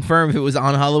couldn't confirm if it was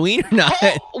on Halloween or not.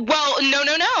 Oh, well,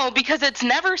 no, because it's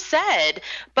never said.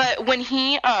 But when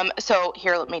he, so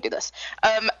here, let me do this.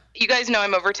 You guys know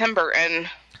I'm over Tim Burton,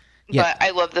 but I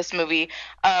love this movie.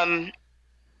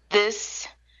 This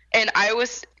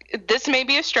may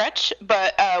be a stretch,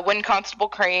 but when Constable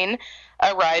Crane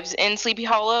arrives in Sleepy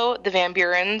Hollow, the Van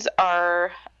Burens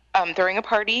are throwing a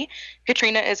party.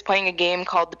 Katrina is playing a game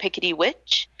called the Pickety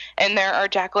Witch, and there are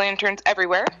jack-o'-lanterns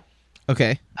everywhere.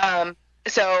 Okay.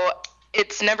 So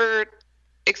it's never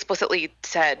explicitly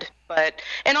said,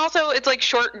 and also it's like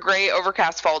short, gray,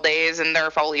 overcast fall days, and there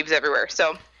are fall leaves everywhere.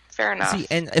 So fair enough. See,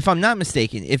 and if I'm not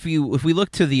mistaken, if we look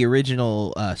to the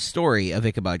original story of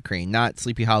Ichabod Crane, not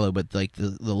Sleepy Hollow, but like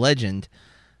the legend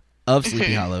of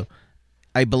Sleepy Hollow,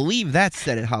 I believe that's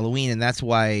set at Halloween, and that's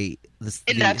why.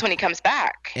 That's when he comes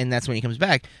back. And that's when he comes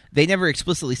back. They never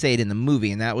explicitly say it in the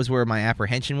movie, and that was where my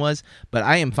apprehension was. But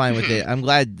I am fine with it. I'm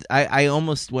glad. I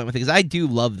almost went with it because I do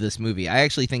love this movie. I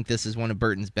actually think this is one of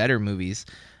Burton's better movies,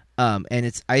 and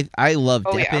it's I love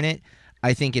Depp in it.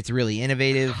 I think it's really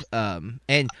innovative.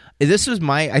 And this was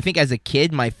I think as a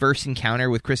kid, my first encounter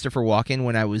with Christopher Walken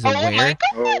when I was aware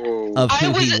of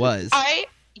who he was.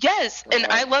 Yes, and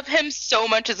I love him so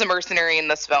much as a mercenary in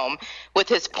this film with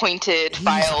his pointed,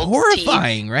 filed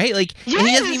horrifying, teeth. Right? Like, yes! And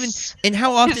he doesn't even. And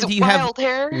how often do you have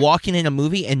Walken in a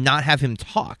movie and not have him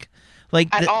talk? Like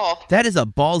at all. That is a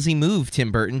ballsy move,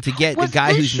 Tim Burton, to get a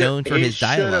guy who's known for his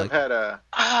dialogue. He should have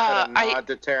had a nod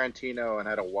to Tarantino and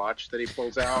had a watch that he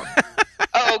pulls out.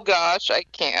 Oh gosh, I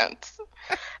can't.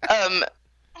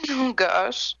 Oh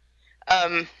gosh.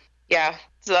 Yeah.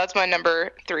 So that's my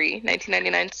number 3,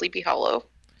 1999 Sleepy Hollow.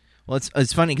 Well,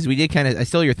 it's funny because we did kind of. I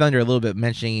stole your thunder a little bit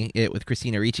mentioning it with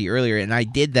Christina Ricci earlier, and I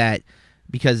did that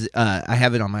because I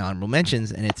have it on my honorable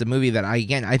mentions, and it's a movie that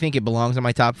I think it belongs on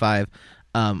my top 5.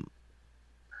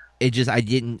 It just I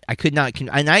could not,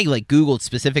 and I like Googled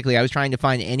specifically. I was trying to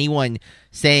find anyone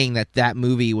saying that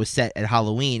movie was set at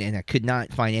Halloween, and I could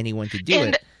not find anyone to do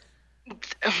it.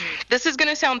 This is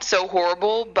gonna sound so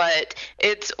horrible, but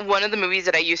it's one of the movies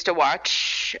that I used to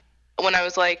watch when I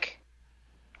was like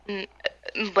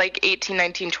 18,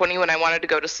 19, 20, when I wanted to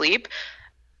go to sleep.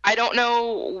 I don't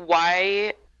know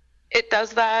why it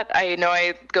does that. I know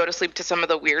I go to sleep to some of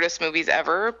the weirdest movies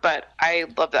ever, but I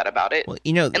love that about it. Well,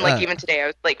 and like even today, I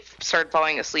was like started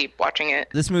falling asleep watching it.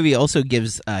 This movie also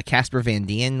gives Casper Van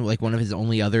Dien like one of his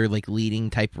only other like leading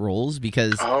type roles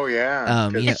because is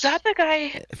that the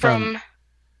guy from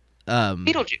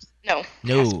Beetlejuice? No.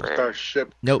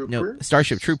 Starship Nope. Troopers?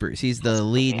 Starship Troopers. He's the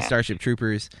lead in Starship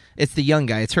Troopers. It's the young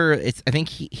guy. It's her. I think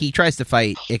he tries to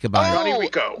fight Ichabod. Johnny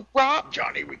Rico.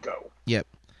 Johnny Rico. Yep.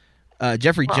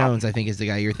 Jeffrey Jones, I think, is the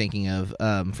guy you're thinking of.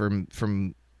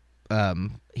 From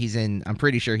he's in. I'm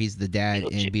pretty sure he's the dad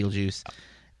in Beetlejuice,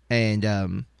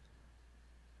 and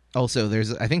also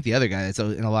there's I think the other guy that's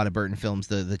in a lot of Burton films.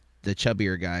 The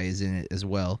chubbier guy is in it as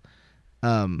well.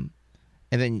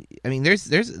 And then I mean, there's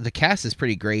the cast is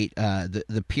pretty great.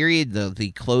 The period,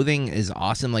 the clothing is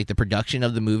awesome. Like the production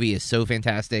of the movie is so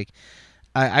fantastic.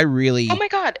 I really. Oh my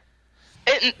god.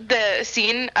 The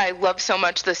scene I love so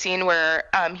much, the scene where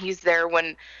he's there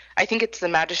when I think it's the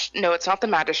magistrate. No, it's not the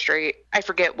magistrate. I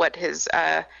forget what his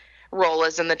role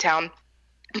is in the town.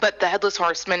 But the Headless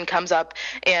Horseman comes up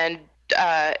and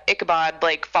Ichabod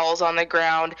like falls on the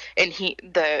ground and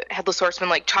the Headless Horseman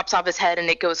like chops off his head and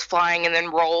it goes flying and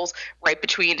then rolls right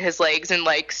between his legs and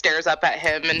like stares up at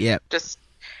him and just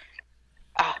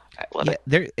I love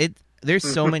it.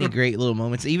 There's so many great little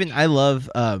moments. Even I love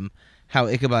how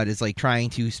Ichabod is like trying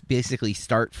to basically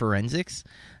start forensics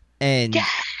and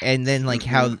then like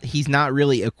how he's not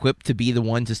really equipped to be the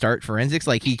one to start forensics.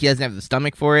 Like he doesn't have the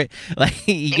stomach for it. Like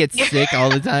he gets sick all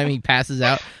the time. He passes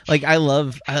out. Like I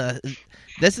love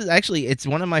this is actually it's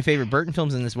one of my favorite Burton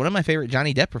films and it's one of my favorite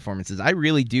Johnny Depp performances. I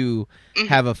really do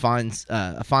have a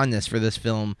fondness for this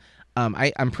film.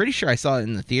 I'm pretty sure I saw it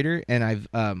in the theater and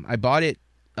I bought it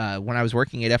when I was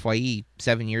working at FYE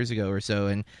 7 years ago or so,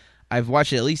 and I've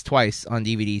watched it at least twice on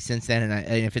DVD since then,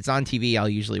 and if it's on TV, I'll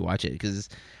usually watch it because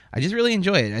I just really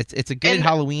enjoy it. It's a good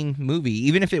Halloween movie,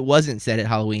 even if it wasn't set at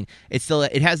Halloween.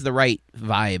 It has the right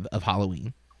vibe of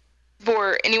Halloween.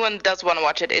 For anyone that does want to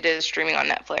watch it, it is streaming on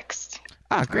Netflix.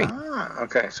 Ah, great.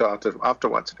 Okay, so I'll have to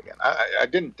watch it again. I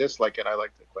didn't dislike it. I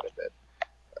liked it quite a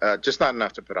bit. Just not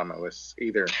enough to put on my list,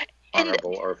 either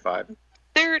honorable or 5.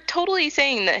 They're totally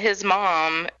saying that his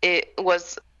mom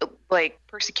was like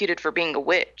persecuted for being a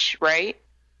witch, right?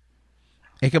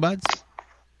 Ichabod's?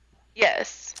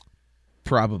 Yes.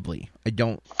 Probably. I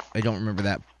don't remember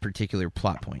that particular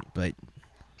plot point, but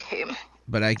okay.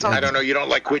 But I don't know. You don't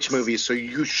like witch movies, so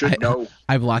you should know.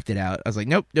 I blocked it out. I was like,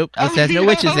 nope. This has no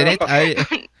witches in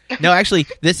it. No, actually,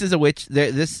 this is a witch.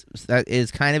 That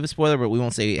is kind of a spoiler, but we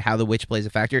won't say how the witch plays a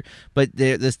factor. But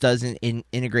this doesn't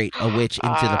integrate a witch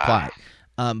into the plot.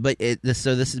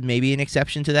 So this is maybe an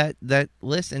exception to that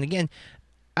list. And again,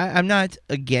 I'm not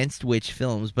against witch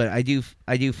films, but I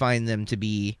do find them to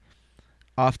be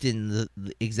often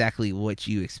exactly what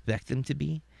you expect them to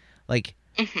be. Like,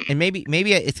 and maybe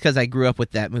it's because I grew up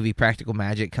with that movie Practical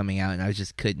Magic coming out, and I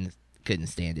just couldn't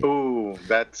stand it. Ooh,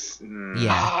 that's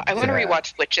yeah. I want to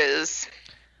rewatch Witches.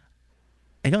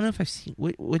 I don't know if I've seen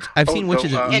which. I've seen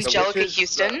Witches. Angelica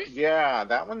Houston. Yeah,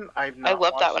 that one I've not. I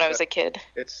loved that when I was a kid.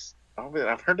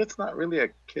 I've heard it's not really a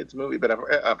kids movie, but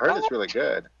I've heard it's really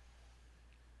good.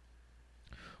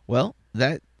 Well,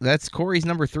 that's Corey's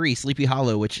number 3, Sleepy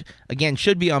Hollow, which again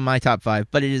should be on my top 5,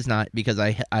 but it is not because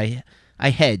I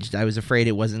hedged. I was afraid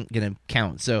it wasn't going to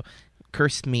count. So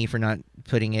curse me for not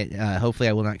putting it. Hopefully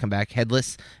I will not come back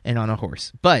headless and on a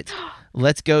horse. But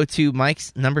let's go to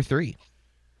Mike's number 3.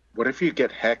 What if you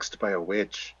get hexed by a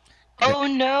witch? Oh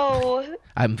no!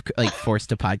 I'm like forced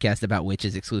to podcast about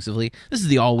witches exclusively. This is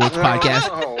the all witch podcast.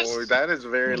 Oh, that is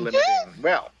very limiting.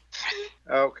 Well,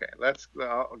 okay,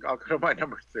 I'll go to my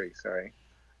number 3. Sorry.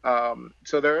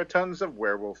 So there are tons of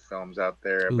werewolf films out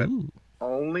there, but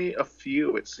only a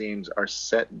few, it seems, are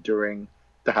set during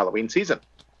the Halloween season.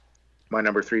 My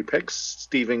number 3 picks,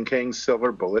 Stephen King's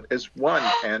Silver Bullet, is one,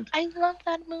 and I love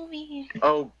that movie.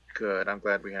 Oh, good. I'm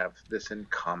glad we have this in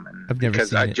common. I've never seen it.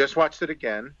 Because I just watched it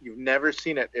again. You've never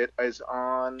seen it. It is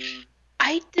on...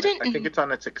 I didn't... I think it's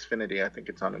on its Xfinity. I think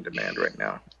it's on demand right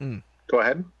now. Go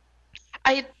ahead.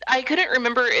 I couldn't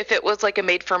remember if it was like a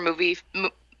made for movie film.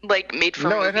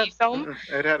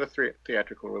 It had a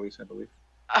theatrical release, I believe.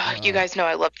 You guys know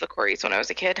I loved the Corys when I was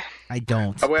a kid. I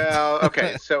don't. Well,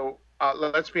 okay, so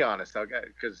let's be honest, okay,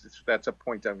 because that's a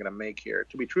point I'm going to make here.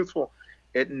 To be truthful,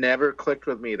 it never clicked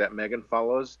with me that Megan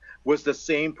Follows was the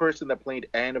same person that played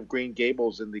Anne of Green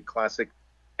Gables in the classic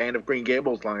Anne of Green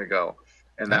Gables long ago.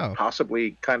 And that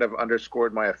possibly kind of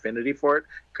underscored my affinity for it,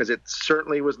 because it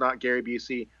certainly was not Gary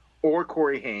Busey or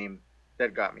Corey Haim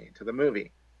that got me into the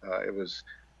movie. It was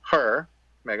her,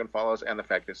 Megan Follows, and the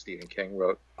fact that Stephen King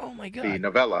wrote the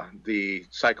novella, The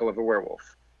Cycle of a Werewolf.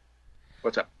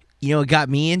 What's up? You know what got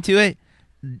me into it?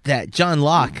 That John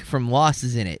Locke from Lost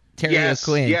is in it. Terry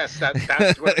O'Quinn. Yes, that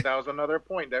was another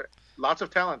point. There, lots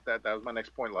of talent. That was my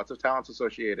next point. Lots of talents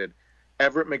associated.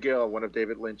 Everett McGill, one of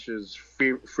David Lynch's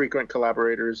frequent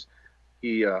collaborators.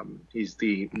 He's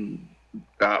the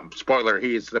spoiler.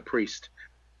 He is the priest.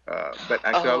 But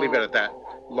actually, I'll leave it at that.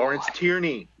 Lawrence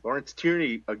Tierney,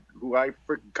 who I've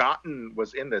forgotten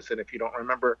was in this. And if you don't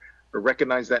remember or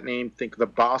recognize that name, think the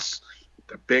boss,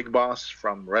 the big boss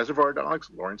from Reservoir Dogs.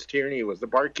 Lawrence Tierney was the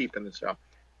barkeep in this film.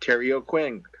 Terry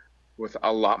O'Quinn, with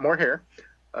a lot more hair,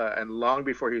 and long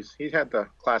before he had the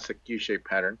classic U-shaped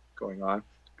pattern going on,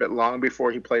 but long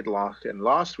before he played Locke in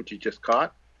Lost, which he just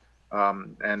caught.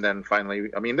 And then finally,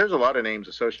 I mean, there's a lot of names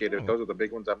associated. Those are the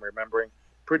big ones I'm remembering.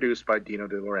 Produced by Dino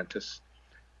De Laurentiis.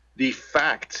 The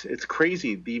fact, it's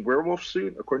crazy, the werewolf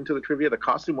suit, according to the trivia, the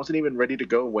costume wasn't even ready to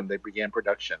go when they began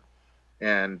production.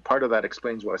 And part of that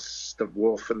explains why the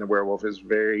wolf and the werewolf is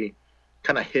very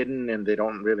kind of hidden, and they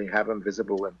don't really have him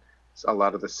visible in a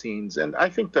lot of the scenes. And I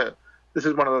think that this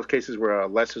is one of those cases where a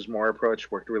less is more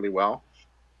approach worked really well.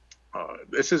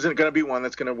 This isn't going to be one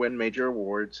that's going to win major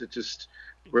awards. It just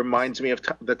reminds me of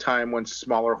the time when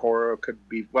smaller horror could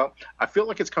be, well, I feel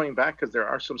like it's coming back because there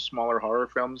are some smaller horror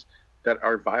films that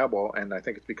are viable, and I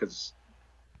think it's because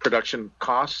production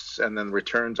costs and then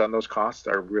returns on those costs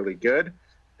are really good.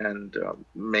 And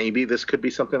maybe this could be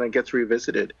something that gets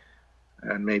revisited,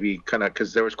 and maybe kind of,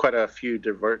 because there was quite a few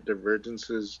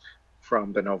divergences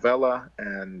from the novella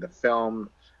and the film,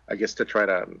 I guess, to try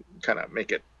to kind of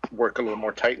make it work a little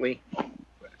more tightly.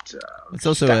 But it's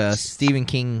also a Stephen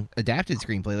King adapted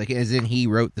screenplay, like as in he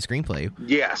wrote the screenplay.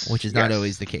 Yes, which is not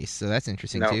always the case. So that's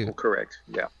interesting too. No, correct.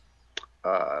 Yeah,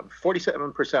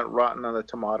 47% Rotten on the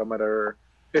Tomatometer,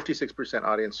 56%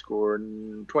 audience score,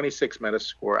 26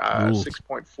 Metascore,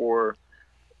 6.4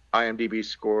 IMDb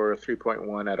score,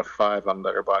 3.1 out of 5 on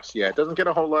Letterboxd. Yeah, it doesn't get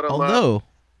a whole lot of love. Although,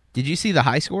 did you see the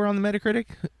high score on the Metacritic?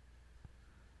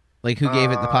 Like who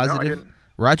gave it the positive? No,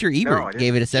 Roger Ebert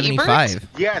gave it a 75. Ebert?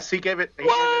 Yes, he gave it.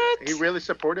 He really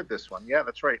supported this one. Yeah,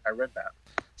 that's right. I read that.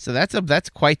 So that's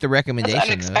quite the recommendation.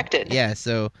 That's unexpected. Though. Yeah.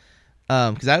 So,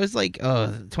 because I was like,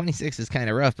 26 is kind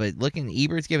of rough, but looking,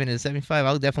 Ebert's giving it a 75.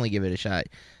 I'll definitely give it a shot.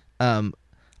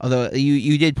 Although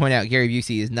you did point out Gary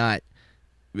Busey is not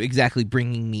exactly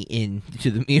bringing me in to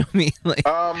the movie. Like,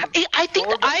 I think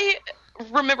I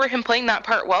remember him playing that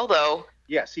part well, though.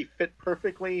 Yes, he fit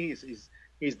perfectly.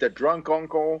 He's the drunk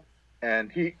uncle.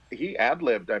 And he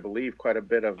ad-libbed, I believe, quite a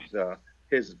bit of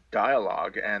his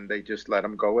dialogue, and they just let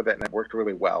him go with it, and it worked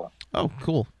really well. Oh,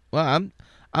 cool. Well,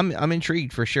 I'm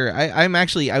intrigued for sure. I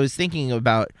was thinking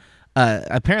about.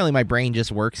 Apparently, my brain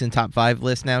just works in top 5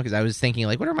 lists now, because I was thinking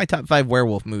like, what are my top 5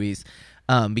 werewolf movies?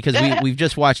 Because we've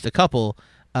just watched a couple.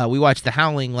 We watched The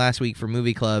Howling last week for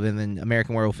Movie Club, and then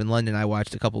American Werewolf in London I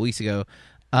watched a couple weeks ago.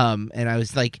 And I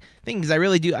was like, I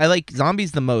really do. I like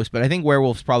zombies the most, but I think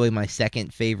werewolf's probably my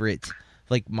second favorite,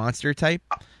 like, monster type.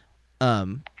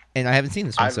 And I haven't seen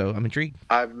this one, so I'm intrigued.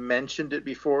 I've mentioned it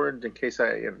before, and in case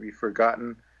have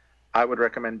forgotten, I would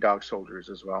recommend Dog Soldiers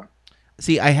as well.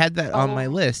 See, I had that on my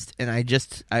list, and I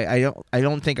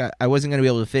don't think I wasn't going to be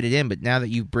able to fit it in, but now that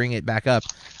you bring it back up,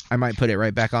 I might put it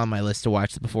right back on my list to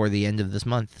watch before the end of this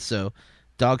month. So,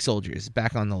 Dog Soldiers,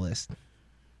 back on the list.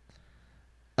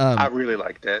 I really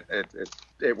liked it.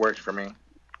 It worked for me.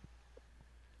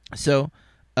 So,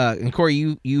 and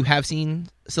Corey, you have seen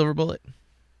Silver Bullet?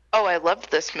 Oh, I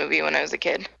loved this movie when I was a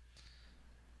kid.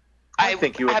 I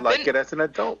think you would like it as an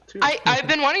adult too. I've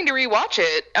been wanting to rewatch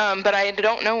it, but I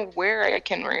don't know where I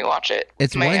can rewatch it.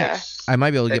 It's I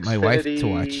might be able to get my wife to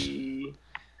watch.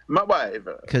 My wife,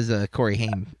 because Corey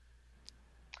Haim.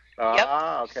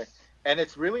 Okay. And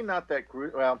it's really not that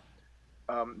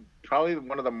probably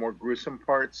one of the more gruesome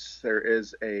parts. There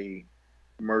is a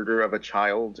murder of a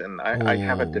child, and I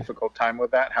have a difficult time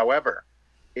with that. However,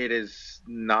 it is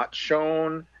not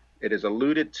shown. It is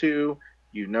alluded to.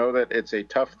 You know that it's a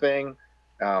tough thing.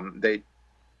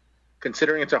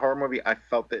 Considering it's a horror movie, I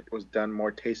felt that it was done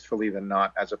more tastefully than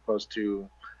not, as opposed to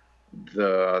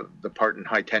the part in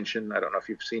High Tension. I don't know if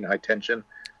you've seen High Tension.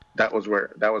 That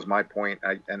was my point.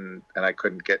 And I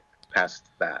couldn't get past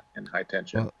that in High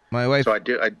Tension. Well, my wife, so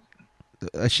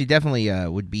she definitely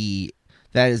would be.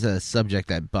 That is a subject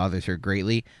that bothers her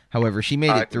greatly. However, she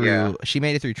made it through. Yeah. She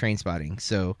made it through Trainspotting.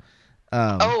 So.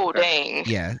 Oh dang!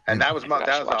 Yeah, and that was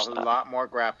a lot more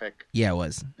graphic. Yeah, it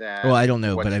was. Than well, I don't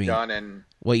know, but I mean,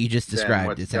 what you just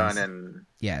described. What's done in,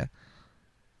 yeah,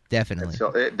 definitely.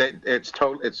 So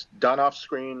it's done off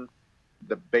screen.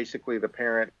 Basically the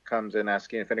parent comes in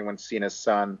asking if anyone's seen his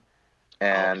son,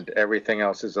 and everything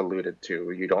else is alluded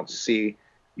to.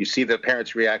 You see the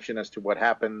parent's reaction as to what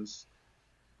happens,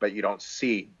 but you don't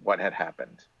see what had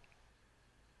happened.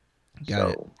 Got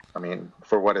it. I mean,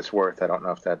 for what it's worth, I don't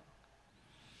know if that.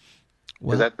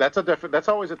 Well, that's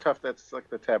always a tough. That's like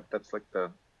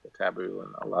the taboo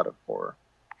in a lot of horror.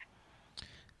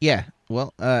 Yeah,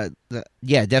 well,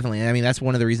 yeah, definitely. I mean, that's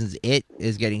one of the reasons it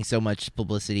is getting so much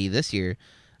publicity this year,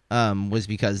 was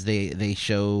because they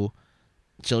show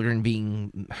children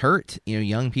being hurt,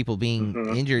 young people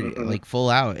being injured, like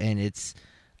full out, and it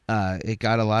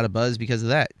got a lot of buzz because of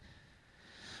that.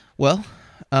 Well,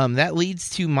 that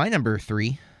leads to my number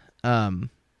 3, and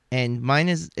mine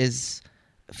is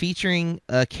featuring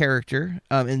a character.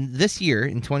 And this year,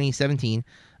 in 2017,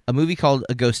 a movie called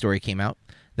A Ghost Story came out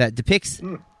that depicts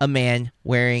a man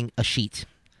wearing a sheet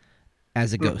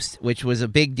as a ghost, which was a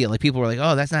big deal. Like, people were like,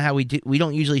 "Oh, that's not how we do. We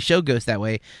don't usually show ghosts that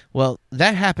way." Well,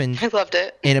 that happened. I loved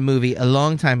it in a movie a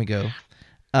long time ago,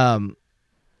 and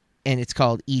it's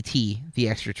called E.T. the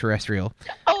Extraterrestrial.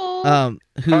 Oh.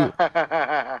 Who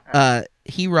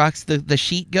he rocks the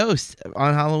sheet ghost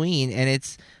on Halloween, and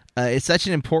it's such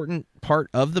an important part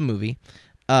of the movie.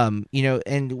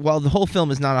 And while the whole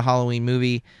film is not a Halloween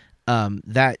movie,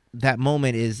 that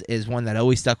moment is one that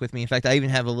always stuck with me. In fact, I even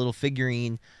have a little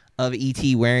figurine of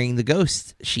E.T. wearing the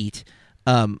ghost sheet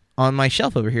on my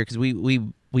shelf over here, because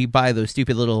we buy those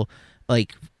stupid little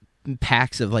like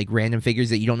packs of like random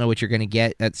figures that you don't know what you're going to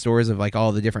get at stores of like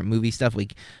all the different movie stuff.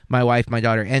 Like, my wife, my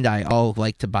daughter, and I all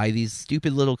like to buy these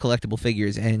stupid little collectible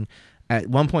figures. And at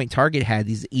one point, Target had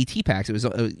these ET packs. It was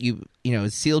a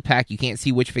sealed pack. You can't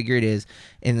see which figure it is,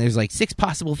 and there's like 6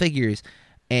 possible figures,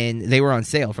 and they were on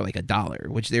sale for like $1,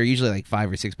 which they're usually like $5 or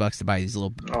 $6 to buy these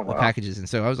little packages. And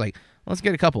so I was like, let's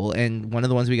get a couple. And one of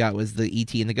the ones we got was the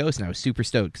ET and the Ghost, and I was super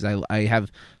stoked because I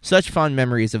have such fond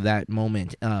memories of that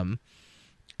moment.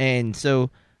 And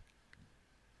so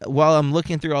while I'm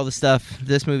looking through all the stuff,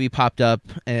 this movie popped up,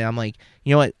 and I'm like,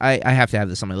 you know what? I have to have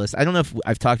this on my list. I don't know if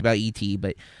I've talked about E.T.,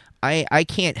 but I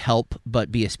can't help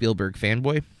but be a Spielberg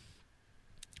fanboy.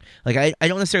 Like, I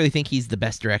don't necessarily think he's the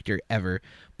best director ever,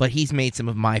 but he's made some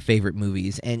of my favorite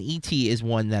movies, and E.T. is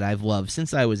one that I've loved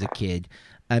since I was a kid.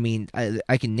 I mean,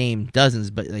 I can name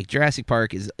dozens, but like Jurassic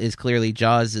Park is clearly,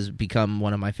 Jaws has become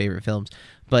one of my favorite films.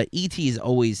 But E.T. is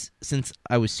always, since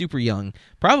I was super young,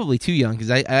 probably too young, because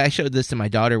I showed this to my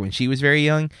daughter when she was very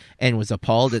young and was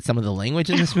appalled at some of the language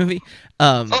in this movie.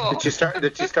 Did you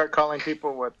start calling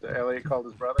people what Elliot called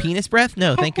his brother? Penis breath?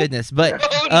 No, thank goodness. But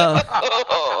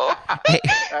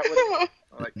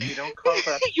you don't call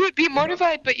that. You would be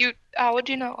mortified, but how would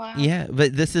you not laugh? Yeah,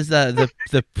 but this is the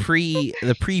pre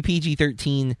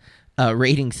PG-13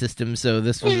 rating system, so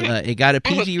this was it got a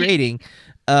PG rating.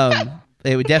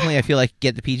 It would definitely, I feel like,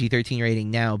 get the PG-13 rating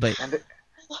now, but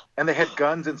and they had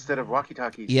guns instead of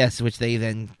walkie-talkies. Yes, which they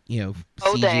then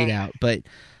CG'd dang. out. But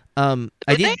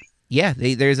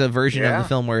there's a version of the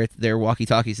film where they're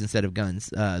walkie-talkies instead of guns.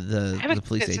 The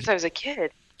police agent. Since I was a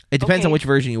kid. It depends on which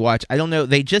version you watch. I don't know.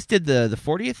 They just did the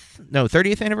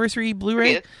 30th anniversary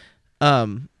Blu-ray.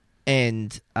 30th.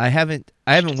 And I haven't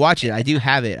watched it. I do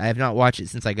have it. I have not watched it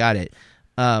since I got it.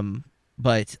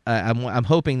 But I'm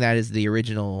hoping that is the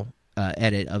original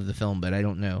edit of the film, but I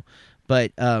don't know.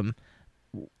 But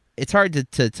it's hard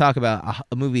to talk about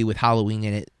a movie with Halloween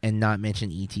in it and not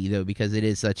mention E.T. though, because it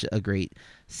is such a great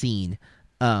scene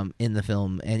in the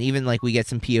film. And even like we get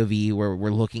some POV where we're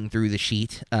looking through the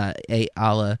sheet, a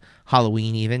la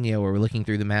Halloween, even where we're looking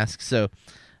through the mask. So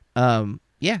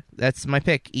that's my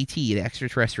pick, E.T. the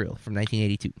Extraterrestrial from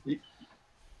 1982.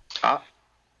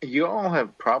 You all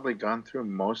have probably gone through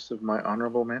most of my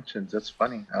honorable mentions. That's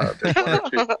funny.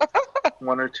 There's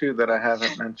one or two that I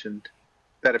haven't mentioned.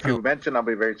 That if you mention, I'll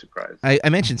be very surprised. I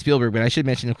mentioned Spielberg, but I should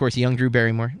mention, of course, young Drew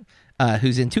Barrymore,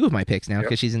 who's in 2 of my picks now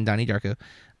because she's in Donnie Darko.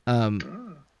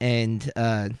 And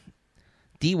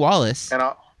Dee Wallace,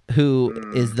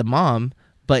 who is the mom,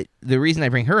 But the reason I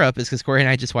bring her up is because Corey and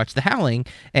I just watched The Howling,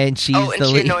 and she's Oh, and the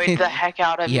she lead. annoyed the heck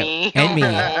out of Yeah, me. and me.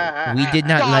 We did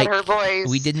not God, like her voice.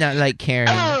 We did not like Karen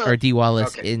Oh. or Dee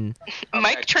Wallace Okay. in.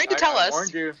 Mike tried to tell I us.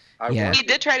 warned you. I Yeah. warned He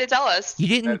did try to tell us. You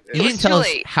didn't. It You was didn't tell too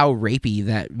us late. how rapey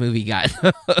that movie got.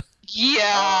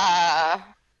 Yeah.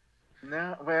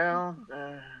 No, well,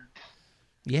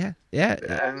 yeah.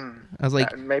 I was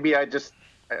like, maybe I just,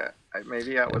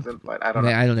 maybe I wasn't, like, I don't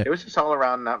know. I don't know. It was just all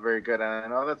around not very good, and I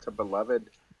know that's a beloved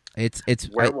It's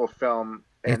werewolf film.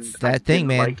 And it's that I thing, didn't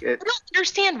man. Like it. I don't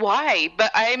understand why, but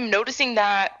I'm noticing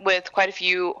that with quite a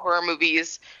few horror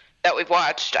movies that we've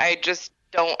watched. I just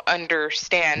don't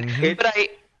understand. Mhm. But I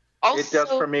also It does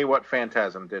for me what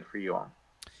Phantasm did for you all.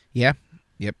 Yeah.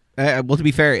 Yep. Well, to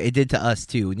be fair, it did to us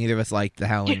too. Neither of us liked The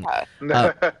Howling.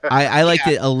 Yeah. I liked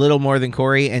it a little more than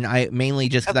Corey, and I mainly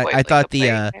just because I thought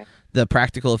the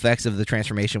practical effects of the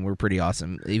transformation were pretty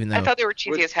awesome. Even though I thought they were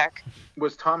cheesy as heck.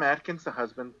 Was Tom Atkins the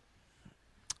husband?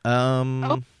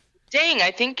 Dang,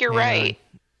 I think you're Yeah. right.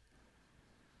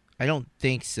 I don't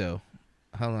think so.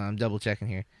 Hold on, I'm double checking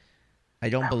here. I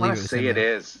don't I believe want it to was say him, it though.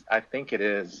 is. I think it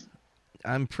is.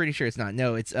 I'm pretty sure it's not.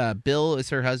 No, it's Bill is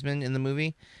her husband in the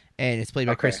movie, and it's played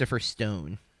by Okay. Christopher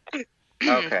Stone.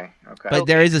 Okay. But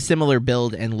there is a similar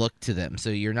build and look to them, so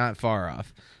you're not far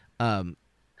off. Okay.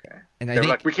 And I They're think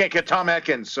like, we can't get Tom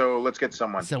Atkins, so let's get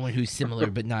someone. someone who's similar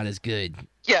but not as good.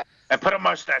 And put a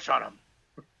mustache on him.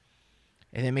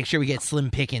 And then make sure we get Slim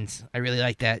Pickens. I really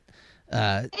like that.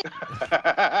 I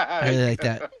really like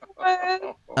that.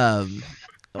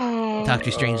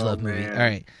 Doctor Strangelove movie. man. All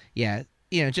right, yeah.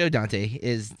 You know, Joe Dante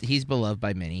he's beloved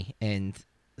by many, and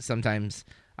sometimes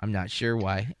I'm not sure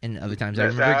why, and other times I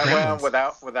remember Well,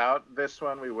 Gremlins. without this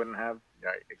one, we wouldn't have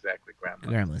exactly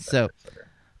Gremlins. So,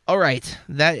 all right,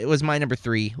 that was my number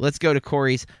 3. Let's go to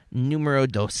Corey's numero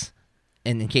dos,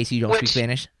 and in case you don't speak Which-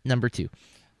 Spanish, number 2.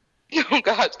 Oh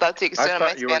gosh, that's the I extent of my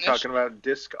thought you Spanish. were talking about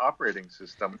disk operating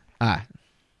system.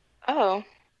 Oh.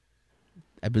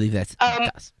 I believe that's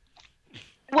dos.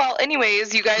 Well,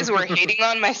 anyways, you guys were hating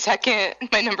on my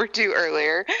number 2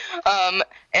 earlier.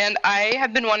 And I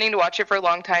have been wanting to watch it for a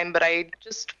long time, but I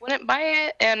just wouldn't buy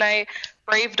it, and I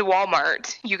braved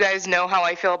Walmart. You guys know how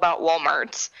I feel about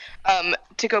Walmart.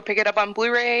 To go pick it up on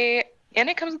Blu-ray, and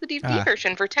it comes with the DVD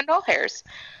version for $10.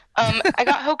 I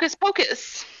got Hocus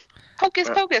Pocus. Hocus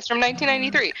Pocus from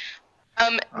 1993.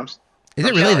 Is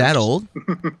it really that old?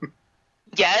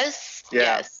 Yes. Yeah,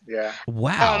 Yes. yeah.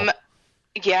 Wow.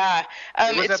 Yeah.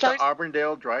 It was It at starts. the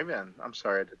Auburndale Drive-In. I'm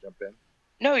sorry to jump in.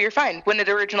 No, you're fine. When it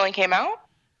originally came out.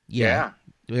 yeah.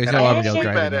 There's And no I fell Auburndale asleep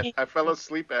Drive-In. at it. I fell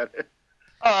asleep at it.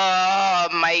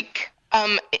 Mike.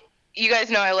 You guys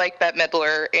know I like Bette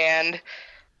Midler, and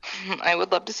I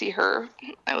would love to see her.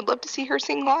 I would love to see her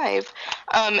sing live.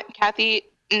 Kathy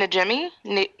Najimy.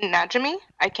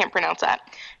 I can't pronounce that.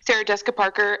 Sarah Jessica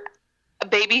Parker,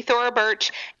 baby Thora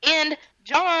Birch, and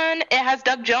John. It has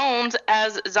Doug Jones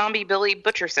as Zombie Billy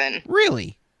Butcherson.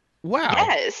 Really? Wow.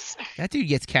 Yes. That dude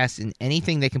gets cast in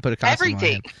anything they can put a costume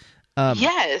Everything. on him.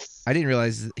 Yes. I didn't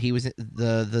realize he was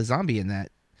the zombie in that.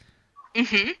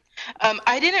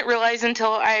 I didn't realize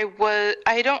until I've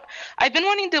been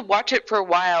wanting to watch it for a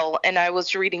while, and I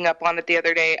was reading up on it the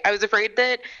other day. I was afraid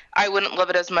that I wouldn't love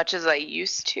it as much as I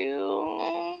used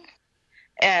to,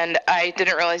 and I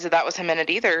didn't realize that was him in it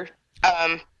either.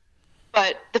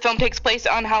 But the film takes place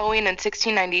on Halloween in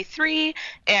 1693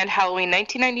 and Halloween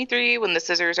 1993 when the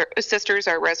sisters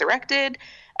are resurrected.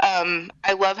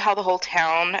 I love how the whole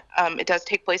town, it does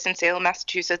take place in Salem,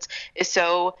 Massachusetts, is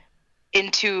so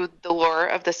into the lore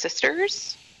of the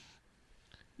sisters.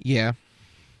 Yeah.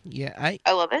 I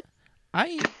love it.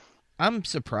 I'm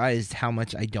surprised how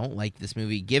much I don't like this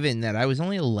movie, given that I was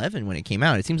only 11 when it came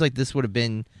out. It seems like this would have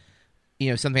been,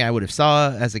 something I would have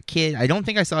saw as a kid. I don't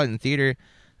think I saw it in theater.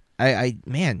 I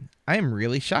am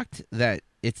really shocked that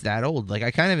it's that old. Like,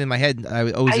 I kind of in my head,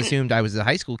 I always assumed I was a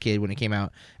high school kid when it came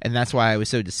out, and that's why I was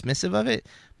so dismissive of it.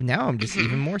 Now I'm just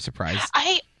even more surprised.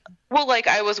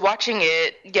 I was watching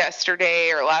it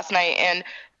yesterday or last night, and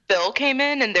Bill came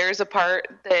in, and there's a part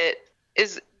that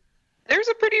there's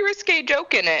a pretty risque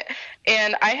joke in it,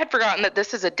 and I had forgotten that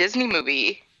this is a Disney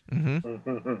movie.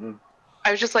 Mm-hmm.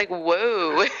 I was just like,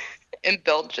 whoa, and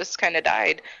Bill just kind of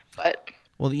died, but.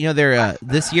 Well, they're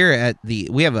this year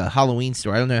we have a Halloween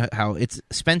store. I don't know how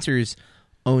Spencer's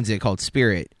owns it, called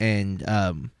Spirit, and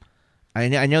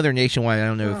I know they're nationwide. I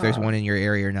don't know if there's one in your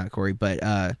area or not, Corey, but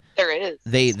There is.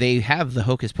 they have the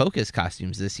Hocus Pocus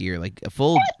costumes this year, like a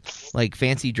full like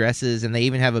fancy dresses, and they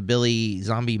even have a Billy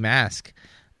zombie mask.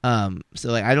 So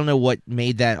like I don't know what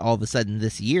made that all of a sudden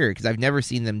this year, because I've never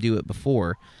seen them do it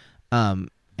before. And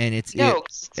and it's No.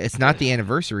 it's not the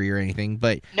anniversary or anything,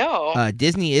 but No.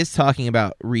 Disney is talking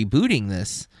about rebooting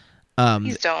this.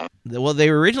 Please don't. Well, they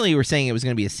originally were saying it was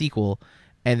going to be a sequel,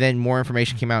 and then more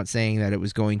information came out saying that it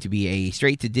was going to be a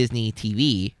straight-to-Disney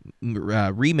TV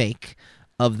remake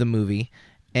of the movie.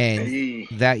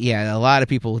 And a lot of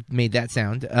people made that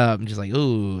sound. Just like,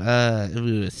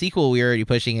 ooh, sequel, we're already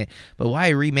pushing it. But why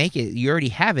remake it? You already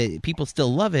have it. People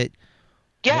still love it.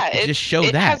 Yeah, Just show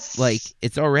that. Like,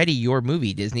 it's already your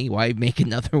movie, Disney. Why make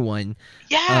another one?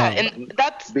 Yeah, and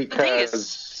that's the thing is,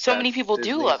 so many people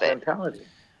do love it. Mentality.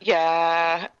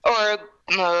 Yeah, or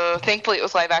thankfully it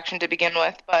was live action to begin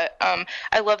with. But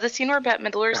I love the scene where Bette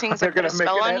Midler sings "I Put a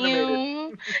Spell on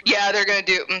You." Yeah, they're gonna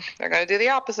do the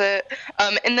opposite.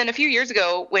 And then a few years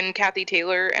ago, when Kathy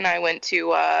Taylor and I went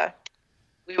to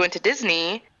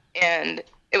Disney, and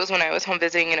it was when I was home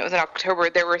visiting, and it was in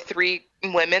October. There were 3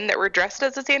 women that were dressed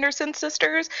as the Sanderson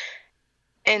sisters,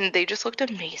 and they just looked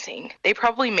amazing. They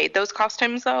probably made those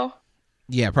costumes though.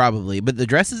 Yeah, probably. But the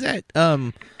dresses at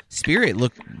Spirit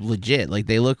look legit. Like,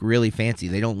 they look really fancy.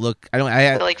 They don't look. They're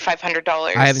like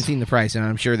 $500. I haven't seen the price, and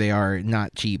I'm sure they are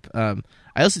not cheap. I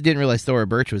also didn't realize Thora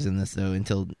Birch was in this though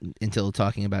until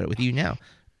talking about it with you now.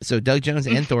 So Doug Jones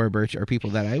and Thora Birch are people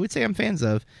that I would say I'm fans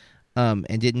of, and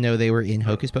didn't know they were in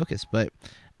Hocus Pocus.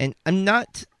 And I'm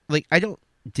not like, I don't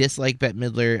dislike Bette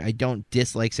Midler. I don't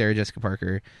dislike Sarah Jessica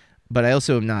Parker. But I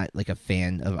also am not like a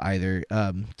fan of either,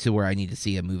 to where I need to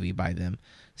see a movie by them.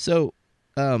 So,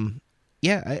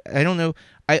 yeah, I don't know.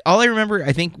 All I remember,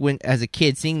 I think, when as a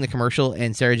kid seeing the commercial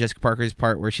and Sarah Jessica Parker's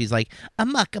part where she's like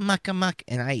amok,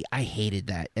 and I hated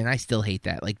that, and I still hate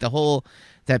that. Like, the whole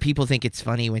that people think it's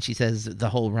funny when she says the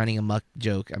whole running amok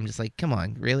joke. I'm just like, come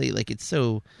on, really? Like, it's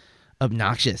so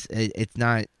obnoxious. It's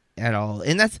not at all,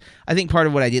 and that's, I think, part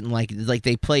of what I didn't like. Like,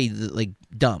 they played like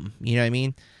dumb. You know what I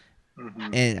mean?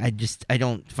 Mm-hmm. And I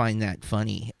don't find that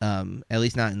funny, at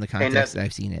least not in the context that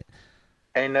I've seen it.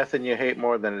 Ain't nothing you hate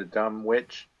more than a dumb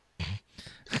witch.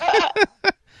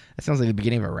 That sounds like the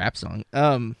beginning of a rap song.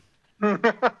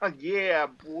 Yeah,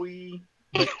 boy.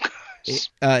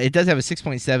 It does have a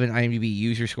 6.7 IMDb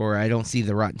user score. I don't see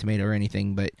the Rotten Tomato or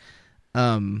anything, but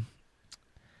yeah.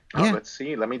 Let's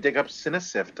see. Let me dig up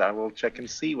Cinesift. I will check and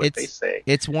see what they say.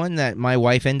 It's one that my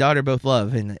wife and daughter both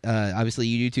love, and obviously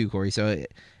you do too, Corey. So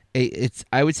it's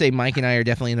I would say Mike and I are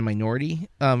definitely in the minority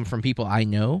from people I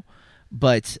know,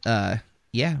 but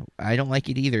yeah, I don't like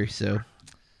it either. So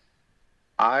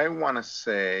I want to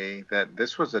say that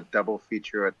this was a double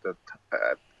feature at the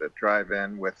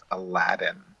drive-in with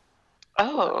Aladdin.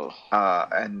 Oh.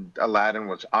 And Aladdin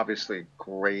was obviously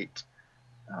great,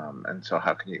 and so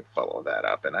how can you follow that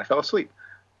up? And I fell asleep.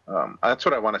 That's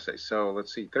what I want to say. So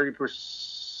let's see,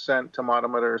 30%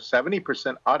 tomatometer,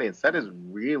 70% audience. That is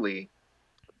really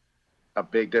a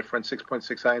big difference. 6.6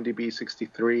 IMDb,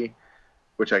 63,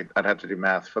 which I'd have to do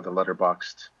math for the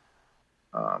Letterboxd.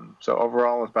 So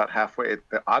overall, it's about halfway.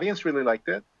 The audience really liked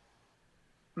it.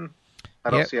 I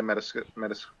don't see a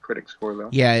Metacritic score, though.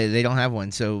 Yeah, they don't have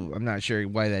one, so I'm not sure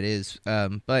why that is.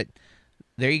 But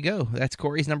there you go. That's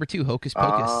Corey's number 2, Hocus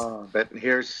Pocus. But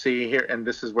here, and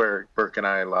this is where Burke and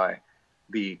I lie.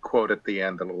 The quote at the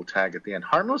end, the little tag at the end.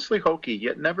 Harmlessly hokey,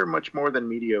 yet never much more than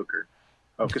mediocre.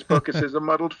 Hocus Pocus is a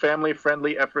muddled,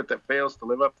 family-friendly effort that fails to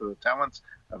live up to the talents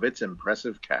of its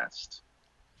impressive cast.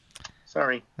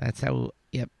 Sorry. That's how.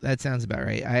 Yep, that sounds about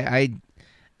right.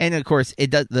 And of course, it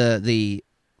does. The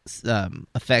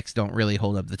effects don't really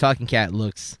hold up. The talking cat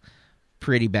looks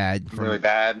pretty bad. Really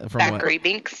bad. Zachary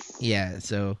Binks. Yeah.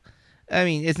 So, I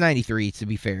mean, it's 93 to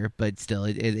be fair, but still,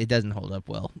 it doesn't hold up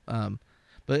well.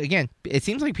 But again, it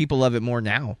seems like people love it more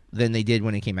now than they did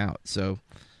when it came out. So.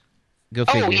 Go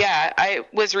figure. Oh, yeah. I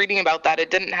was reading about that. It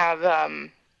didn't have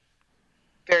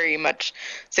very much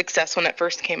success when it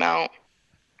first came out.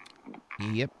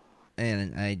 Yep.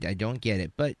 And I don't get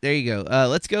it. But there you go.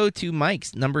 Let's go to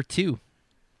Mike's number 2.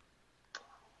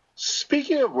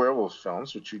 Speaking of werewolf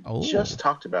films, which you just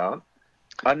talked about,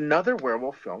 another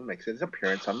werewolf film makes its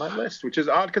appearance on my list, which is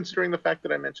odd considering the fact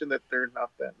that I mentioned that there are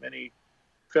not that many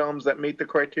films that meet the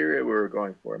criteria we were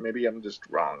going for. Maybe I'm just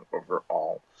wrong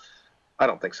overall. I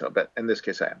don't think so, but in this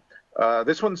case I am.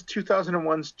 This one's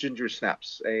 2001's Ginger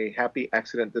Snaps, a happy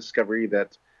accident discovery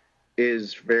that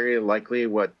is very likely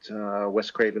what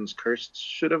Wes Craven's Cursed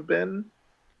should have been.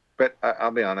 But I'll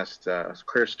be honest,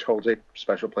 Cursed holds a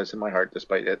special place in my heart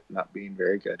despite it not being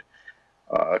very good.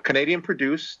 Canadian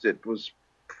produced, it was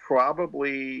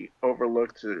probably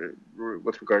overlooked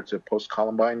with regard to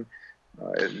post-Columbine.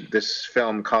 This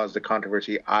film caused a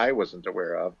controversy I wasn't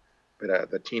aware of. But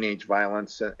the teenage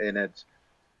violence in it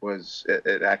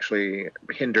it actually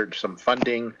hindered some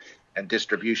funding, and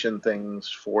distribution things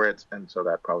for it, and so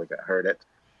that probably hurt it.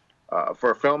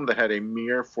 For a film that had a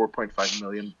mere $4.5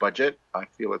 million budget, I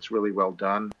feel it's really well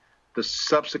done. The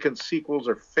subsequent sequels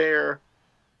are fair,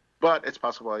 but it's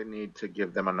possible I need to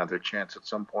give them another chance at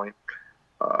some point.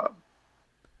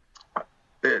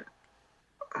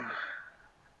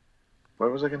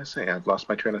 What was I going to say? I've lost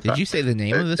my train of thought. Did you say the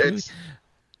name of this movie?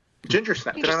 Ginger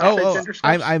Snap. Did I not say Ginger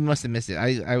Snaps? I must have missed it.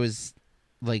 I was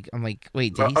like, I'm like,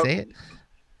 wait, did he say it?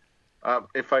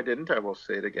 If I didn't, I will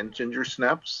say it again. Ginger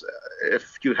Snaps.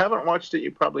 If you haven't watched it,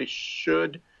 you probably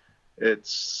should.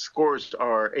 Its scores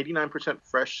are 89%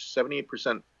 fresh,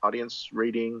 78% audience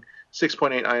rating,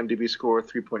 6.8 IMDb score,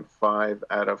 3.5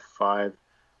 out of 5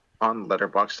 on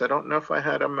Letterboxd. I don't know if I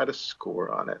had a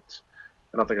Metascore on it.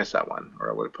 I don't think I saw one, or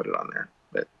I would have put it on there.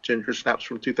 But Ginger Snaps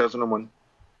from 2001.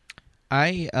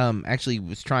 I actually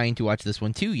was trying to watch this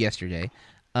one too yesterday,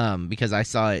 because I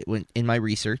saw it in my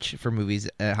research for movies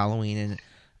at Halloween, and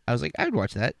I was like, I would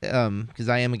watch that, because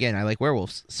I like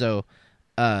werewolves. So,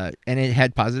 and it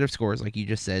had positive scores, like you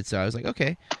just said. So I was like,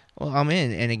 okay, well, I'm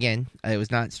in. And again, it was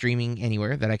not streaming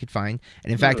anywhere that I could find,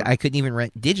 and in fact, I couldn't even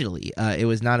rent digitally. It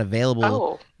was not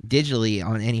available digitally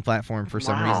on any platform for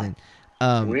some reason.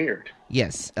 Weird.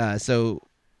 Yes. So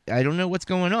I don't know what's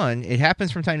going on. It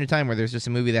happens from time to time where there's just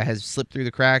a movie that has slipped through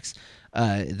the cracks.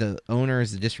 The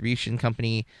owners, the distribution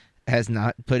company, has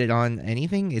not put it on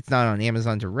anything. It's not on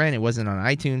Amazon to rent. It wasn't on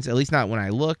iTunes, at least not when I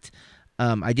looked.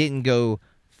 I didn't go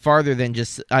farther than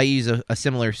just, I use a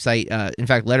similar site. In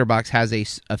fact, Letterboxd has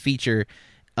a feature,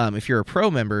 if you're a pro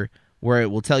member, where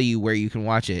it will tell you where you can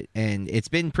watch it. And it's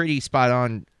been pretty spot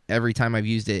on every time I've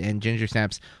used it. And Ginger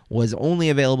Snaps was only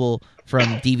available from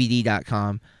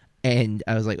DVD.com. And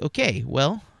I was like, okay,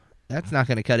 well, that's not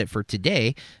going to cut it for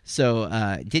today. So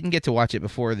didn't get to watch it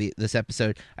before this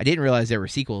episode. I didn't realize there were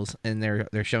sequels, and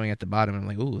they're showing at the bottom. I'm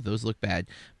like, ooh, those look bad.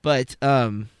 But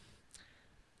the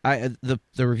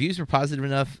reviews were positive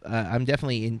enough. I'm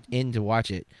definitely in to watch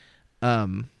it.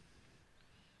 And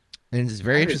it's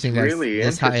very interesting that really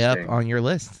it's this high up on your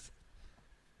list.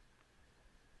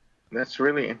 That's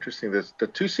really interesting. The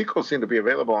two sequels seem to be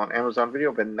available on Amazon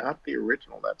Video, but not the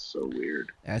original. That's so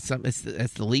weird. That's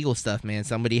the legal stuff, man.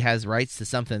 Somebody has rights to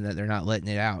something that they're not letting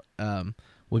it out.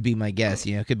 Would be my guess.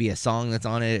 You know, it could be a song that's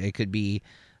on it. It could be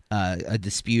a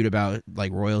dispute about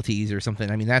like royalties or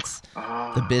something. I mean, that's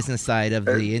the business side of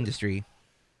the industry.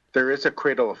 There is a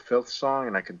Cradle of Filth song,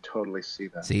 and I can totally see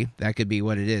that. See, that could be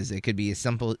what it is. It could be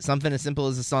something as simple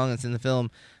as a song that's in the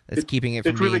film that's keeping it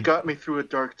from It really got me through a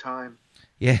dark time.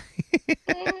 Yeah.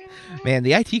 Man,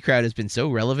 the IT crowd has been so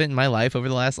relevant in my life over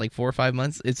the last like 4 or 5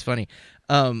 months. It's funny.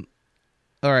 All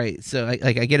right, so I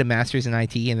get a master's in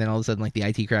IT, and then all of a sudden like the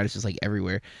IT crowd is just like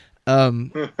everywhere.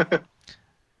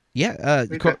 Yeah,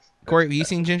 Corey, have you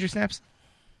seen Ginger Snaps?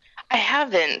 I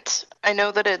haven't. I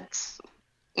know that it's,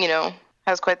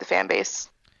 has quite the fan base.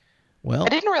 Well, I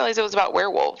didn't realize it was about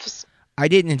werewolves. I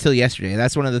didn't until yesterday.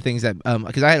 That's one of the things that,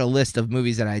 because I had a list of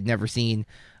movies that I had never seen.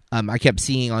 I kept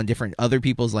seeing on different other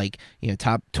people's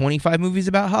top 25 movies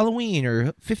about Halloween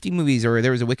or 50 movies, or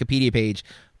there was a Wikipedia page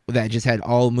that just had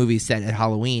all movies set at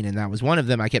Halloween, and that was one of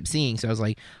them I kept seeing. So I was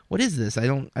like, what is this? I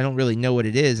don't really know what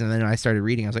it is. And then I started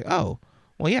reading. I was like, oh,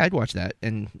 well, yeah, I'd watch that.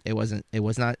 And it was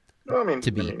not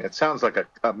to be. It sounds like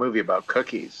a movie about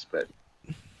cookies, but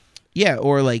yeah,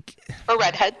 or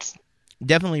redheads.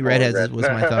 Definitely redheads was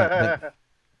my thought.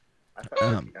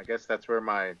 But, I guess that's where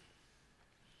my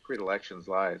predilections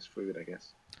lie, is food, I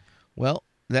guess. Well,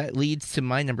 that leads to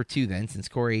my number 2 then, since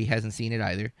Corey hasn't seen it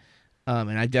either.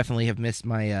 And I definitely have missed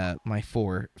my my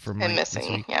 4 for my. I'm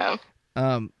missing, yeah.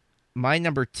 My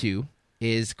number 2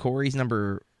 is Corey's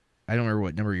number. I don't remember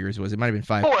what number yours was. It might have been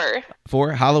 5.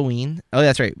 4. Halloween. Oh,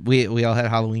 that's right. We all had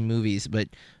Halloween movies, but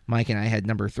Mike and I had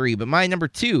number 3. But my number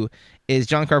 2 is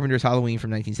John Carpenter's Halloween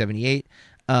from 1978.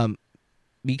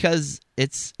 Because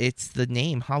it's the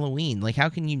name Halloween. Like, how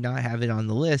can you not have it on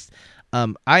the list?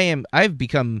 I've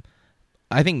become,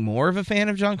 I think, more of a fan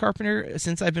of John Carpenter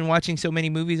since I've been watching so many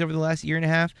movies over the last year and a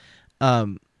half.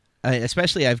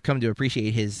 Especially, I've come to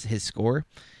appreciate his score,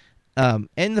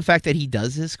 and the fact that he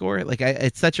does his score.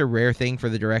 It's such a rare thing for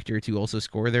the director to also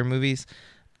score their movies,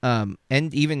 and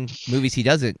even movies he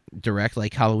doesn't direct,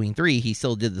 like Halloween 3, he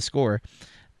still did the score,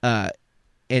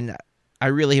 and I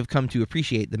really have come to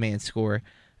appreciate the man's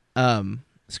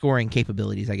scoring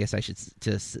capabilities, I guess I should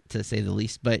to say the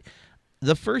least. But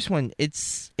the first one,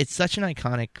 it's such an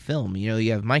iconic film.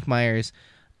 You have Mike Myers,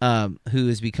 who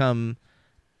has become,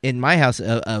 in my house,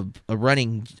 a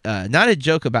running, not a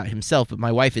joke about himself, but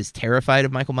my wife is terrified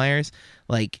of Michael Myers.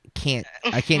 I can't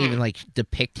even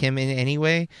depict him in any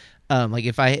way. Like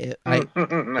if I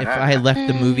had left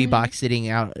the movie box sitting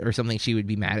out or something, she would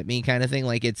be mad at me, kind of thing.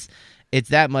 Like it's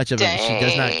that much of it. She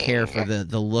does not care for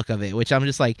the look of it, which I'm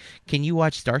just like, can you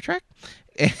watch Star Trek?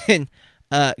 And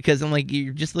because I'm like,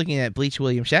 you're just looking at Bleach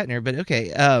William Shatner, but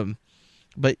okay.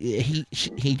 But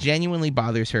he genuinely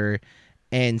bothers her,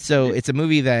 and so it's a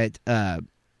movie that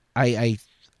I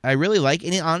really like.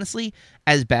 And honestly,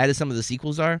 as bad as some of the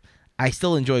sequels are, I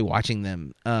still enjoy watching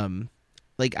them.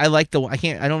 Like I like I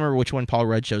don't remember which one Paul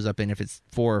Rudd shows up in, if it's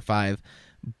 4 or 5,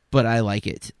 but I like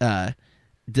it.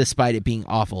 Despite it being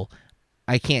awful,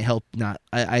 I can't help not.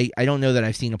 I don't know that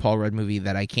I've seen a Paul Rudd movie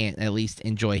that I can't at least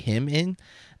enjoy him in.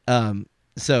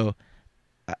 So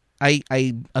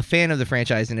I'm a fan of the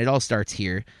franchise, and it all starts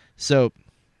here. So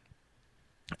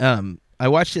I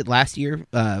watched it last year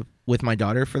with my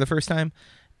daughter for the first time,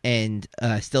 and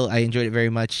still I enjoyed it very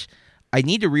much. I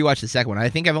need to rewatch the second one. I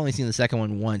think I've only seen the second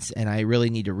one once, and I really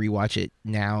need to rewatch it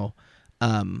now.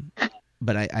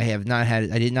 But I have not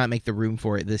had. I did not make the room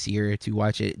for it this year to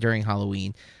watch it during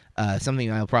Halloween.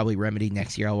 Something I'll probably remedy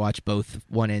next year. I'll watch both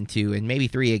 1 and 2, and maybe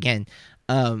 3 again,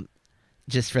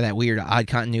 just for that weird odd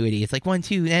continuity. It's like 1,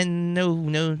 2, and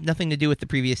nothing to do with the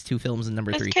previous 2 films in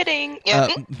number 3. Just kidding. Yeah.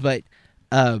 But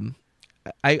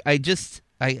I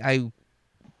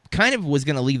kind of was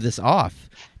going to leave this off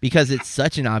because it's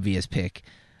such an obvious pick.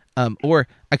 Or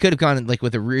I could have gone like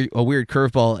with a weird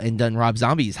curveball and done Rob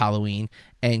Zombie's Halloween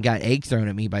and got eggs thrown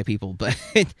at me by people. But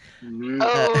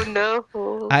oh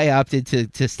no! I opted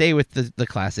to stay with the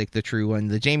classic, the true one,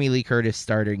 the Jamie Lee Curtis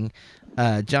starring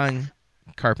John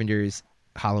Carpenter's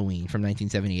Halloween from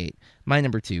 1978. My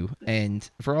number 2, and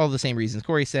for all the same reasons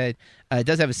Corey said, it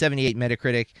does have a 78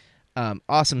 Metacritic,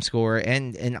 awesome score,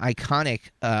 and an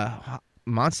iconic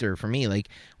monster for me. Like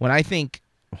when I think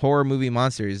horror movie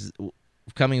monsters,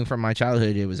 coming from my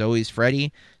childhood, it was always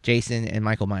Freddy, Jason, and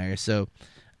Michael Myers. So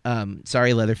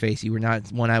sorry, Leatherface, you were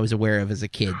not one I was aware of as a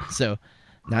kid. So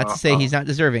not to say he's not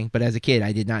deserving, but as a kid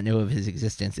I did not know of his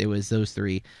existence. It was those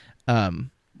 3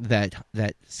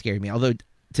 that scared me. Although,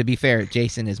 to be fair,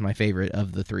 Jason is my favorite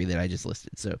of the 3 that I just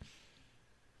listed. So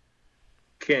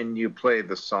can you play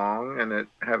the song and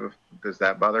does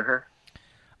that bother her?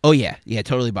 oh yeah,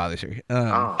 totally bothers her.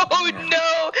 Oh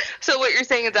no! So what you're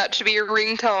saying is that should be your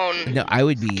ringtone? No, I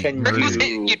would be.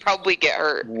 You'd probably get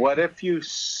hurt. What if you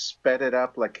sped it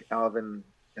up like Alvin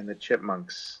and the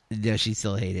Chipmunks? No, she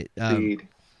still hate it.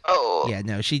 Oh yeah,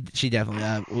 no, she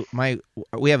definitely.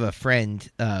 We have a friend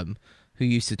who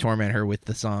used to torment her with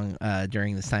the song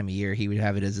during this time of year. He would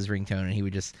have it as his ringtone, and he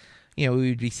would just, we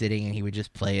would be sitting and he would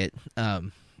just play it.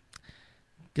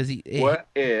 Because what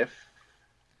if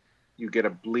you get a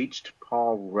bleached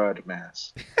Paul Rudd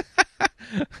mask?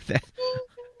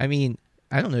 I mean,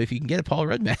 I don't know if you can get a Paul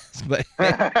Rudd mask, but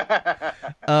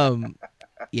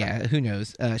yeah, who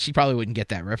knows? She probably wouldn't get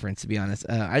that reference, to be honest.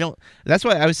 I don't. That's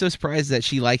why I was so surprised that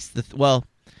she likes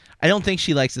I don't think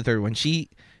she likes the third one. She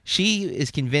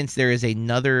is convinced there is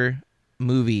another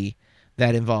movie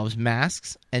that involves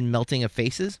masks and melting of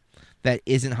faces that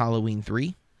isn't Halloween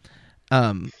 3.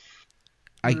 I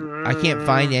can't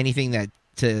find anything that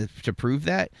to prove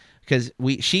that, because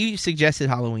she suggested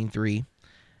Halloween 3.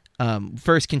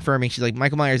 First confirming, she's like,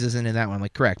 Michael Myers isn't in that one. I'm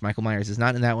like, correct, Michael Myers is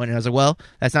not in that one. And I was like, well,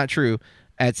 that's not true.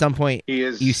 At some point,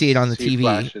 you see it on the TV.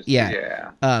 Flashes,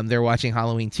 yeah. They're watching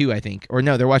Halloween 2, I think. Or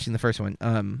no, they're watching the first one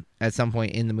at some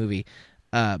point in the movie.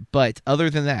 But other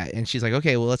than that, and she's like,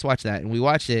 okay, well, let's watch that. And we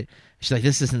watched it. She's like,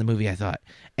 this isn't the movie I thought.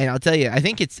 And I'll tell you,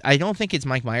 I don't think it's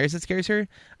Mike Myers that scares her.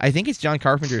 I think it's John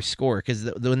Carpenter's score, because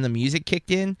when the music kicked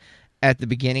in at the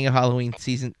beginning of Halloween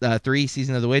season 3,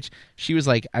 Season of the Witch, she was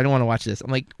like, I don't want to watch this.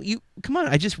 I'm like, you come on,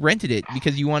 I just rented it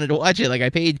because you wanted to watch it. Like, I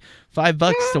paid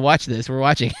 $5 to watch this. We're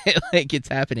watching it. Like, it's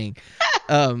happening.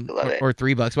 Or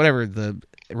 $3, whatever the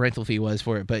rental fee was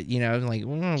for it. But I'm like,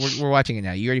 we're watching it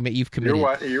now. You've committed.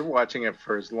 You're watching it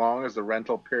for as long as the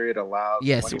rental period allows.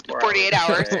 Yes, 48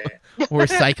 hours. We're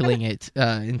cycling it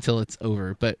until it's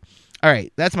over. But all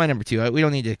right, that's my number 2. We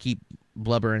don't need to keep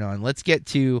blubbering on. Let's get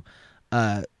to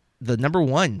the number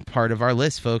 1 part of our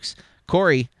list, folks.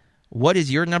 Corey, what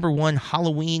is your number 1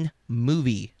 Halloween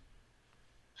movie?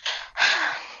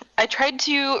 I tried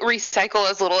to recycle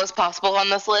as little as possible on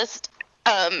this list,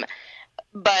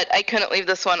 but I couldn't leave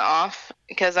this one off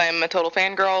because I'm a total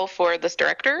fangirl for this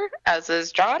director, as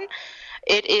is John.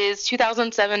 It is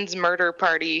 2007's Murder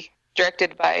Party,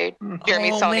 directed by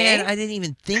Jeremy Saulnier. Oh man, I didn't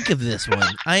even think of this one.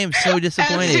 I am so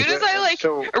disappointed. As soon as I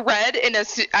read,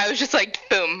 I was just like,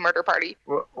 boom, Murder Party.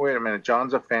 Wait a minute,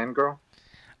 John's a fangirl?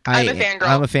 I'm a fangirl.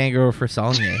 I'm a fangirl for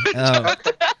Saulnier.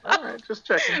 right, just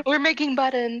checking. We're making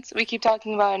buttons. We keep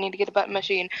talking about I need to get a button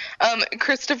machine.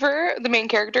 Christopher, the main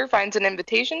character, finds an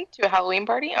invitation to a Halloween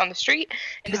party on the street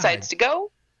and decides to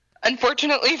go.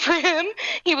 Unfortunately for him,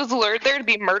 he was lured there to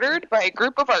be murdered by a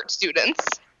group of art students.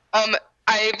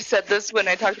 I've said this when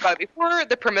I talked about it before.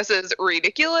 The premise is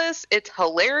ridiculous. It's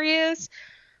hilarious.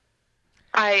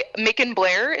 Macon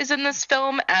Blair is in this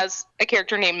film as a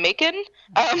character named Macon.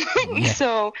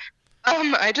 So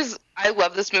I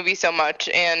love this movie so much,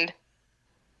 and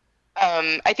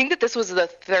I think that this was the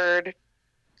third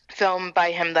film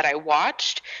by him that I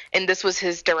watched, and this was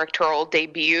his directorial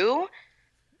debut.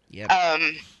 Yep.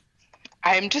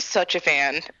 I'm just such a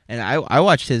fan. And I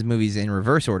watched his movies in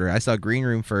reverse order. I saw Green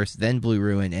Room first, then Blue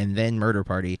Ruin, and then Murder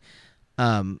Party.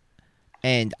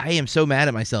 And I am so mad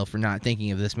at myself for not thinking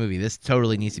of this movie. This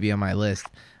totally needs to be on my list.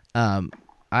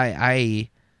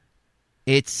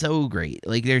 It's so great.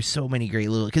 Like, there's so many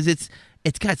great little, because it's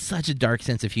got such a dark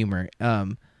sense of humor.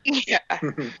 Yeah.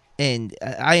 And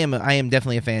I am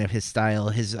definitely a fan of his style.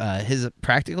 His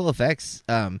practical effects.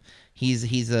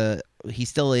 He's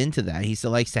still into that. He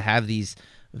still likes to have these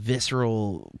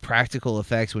visceral practical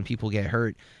effects when people get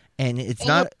hurt. And it's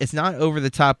not over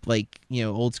the top like,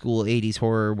 old school 80s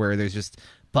horror where there's just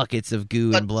buckets of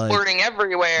goo and blood squirting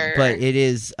everywhere. But it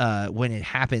is when it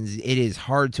happens, it is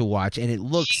hard to watch, and it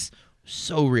looks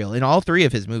so real in all three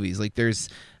of his movies. Like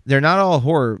they're not all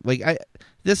horror. Like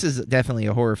this is definitely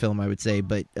a horror film, I would say,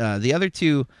 but the other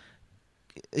two,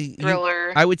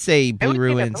 Thriller. I would say Blue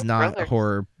Ruin's not thrillers.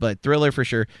 horror, but Thriller for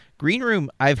sure. Green Room,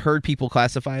 I've heard people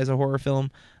classify as a horror film.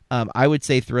 I would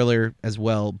say Thriller as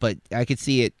well, but I could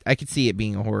see it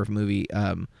being a horror movie.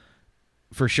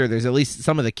 For sure, there's at least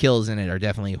some of the kills in it are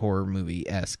definitely horror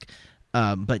movie-esque.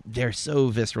 But they're so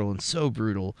visceral and so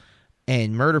brutal.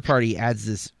 And Murder Party adds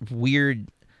this weird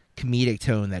comedic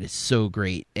tone that is so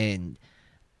great. And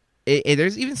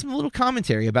there's even some little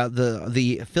commentary about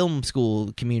the film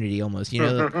school community almost,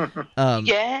 Yeah.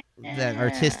 that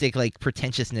artistic like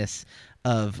pretentiousness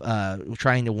of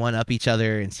trying to one up each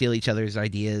other and steal each other's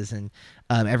ideas, and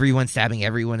everyone stabbing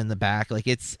everyone in the back. Like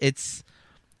it's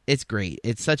great.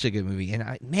 It's such a good movie, and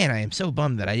I am so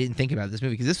bummed that I didn't think about this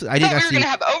movie, because I did thought not we were see. gonna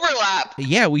have overlap.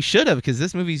 Yeah, we should have, because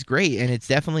this movie's great, and it's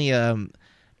definitely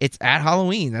it's at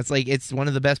Halloween. That's like, it's one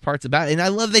of the best parts about it, and I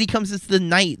love that he comes as the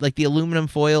knight, like the aluminum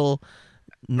foil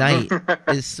knight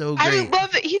is so great. I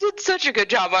love it. He did such a good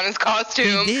job on his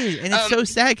costume. He did, and it's so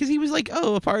sad because he was like,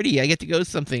 "Oh, a party! I get to go to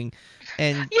something,"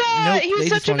 and Yeah, nope, he was they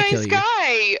such just a wanna kill nice you.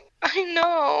 guy. I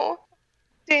know.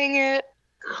 Dang it.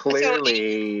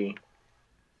 Clearly,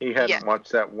 he hadn't Yeah.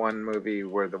 watched that one movie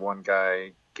where the one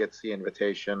guy gets the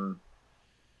invitation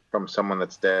from someone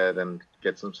that's dead and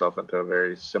gets himself into a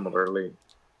very similarly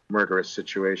murderous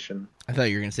situation. I thought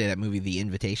you were gonna say that movie, The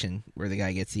Invitation, where the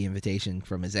guy gets the invitation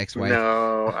from his ex-wife.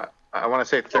 No, I want to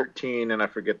say 13, and I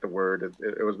forget the word.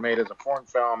 It was made as a foreign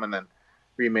film and then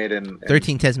remade in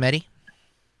 13 Tesmeti.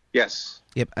 Yes,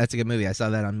 Yep, that's a good movie. I saw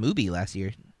that on Mubi last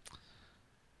year.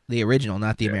 The original,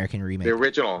 not the American remake. the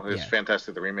original is Yeah.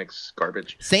 fantastic. The remake's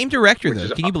garbage. Same director, Which though.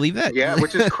 is- Can you believe that? Yeah,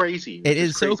 which is crazy. It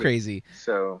is so crazy.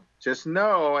 So just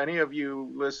know, any of you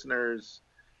listeners,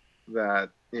 that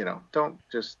don't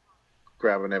just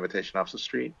grab an invitation off the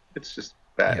street. It's just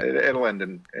bad. Yeah. It'll end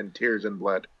in tears and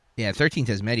blood. Yeah, 13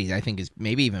 Tesmeti, I think, is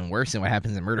maybe even worse than what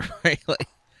happens in Murder Party.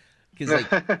 Because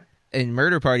in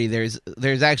Murder Party, there's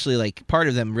actually like part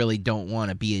of them really don't want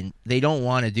to be in. They don't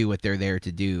want to do what they're there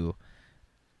to do,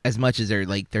 as much as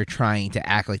they're trying to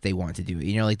act like they want to do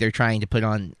it. Like they're trying to put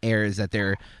on airs that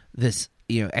they're this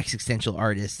existential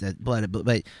artists that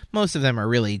but most of them are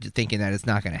really thinking that it's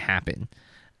not going to happen.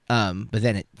 But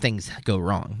then things go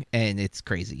wrong and it's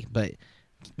crazy. But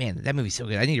man, that movie's so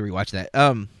good. I need to rewatch that.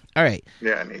 All right.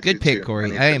 Yeah, I need Good to pick, too.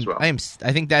 Corey. need I to am. as well.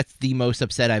 I think that's the most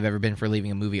upset I've ever been for leaving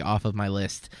a movie off of my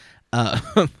list.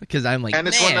 Because I'm like, And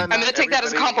it's man. one that- I'm going to take that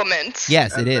as a everybody- compliment.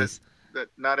 Yes, it And is. that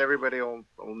not everybody will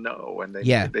know, and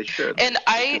Yeah. they should. And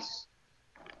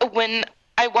when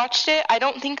I watched it, I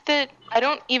don't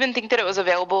even think that it was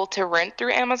available to rent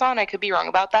through Amazon. I could be wrong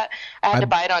about that. I had to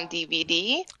buy it on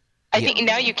DVD. I think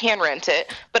now you can rent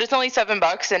it, but it's only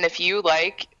 $7. And if you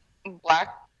like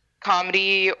black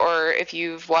comedy, or if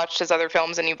you've watched his other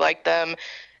films and you've liked them,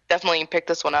 definitely pick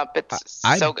this one up. It's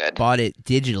I so good. bought it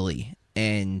digitally,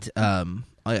 and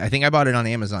I think I bought it on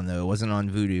Amazon though. It wasn't on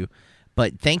Vudu,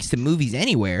 but thanks to Movies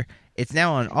Anywhere, it's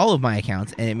now on all of my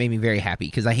accounts, and it made me very happy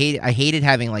because I hated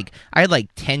having I had like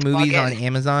 10 movies on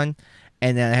Amazon,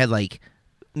 and then I had like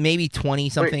maybe 20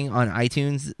 something on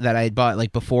iTunes that I had bought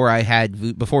like before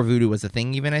Vudu was a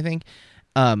thing even, I think.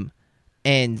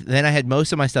 And then I had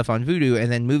most of my stuff on Vudu,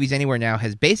 and then Movies Anywhere now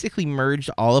has basically merged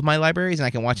all of my libraries, and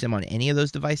I can watch them on any of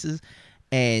those devices.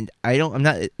 And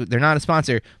they're not a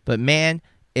sponsor, but man,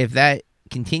 if that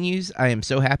continues, I am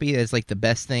so happy. It's like the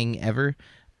best thing ever.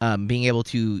 Being able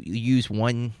to use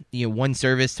one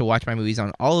service to watch my movies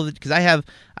on all of it, because I have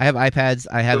iPads,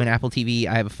 I have an Apple TV,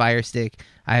 I have a Fire Stick,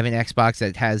 I have an Xbox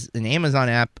that has an Amazon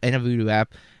app and a Vudu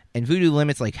app, and Vudu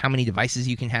limits like how many devices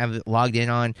you can have logged in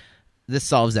on. This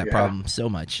solves that problem so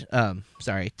much.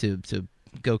 Sorry to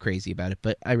go crazy about it,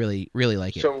 but I really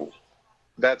like it. So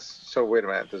wait a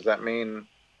minute. Does that mean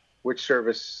which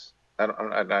service? I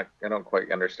don't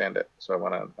quite understand it, so I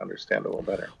want to understand a little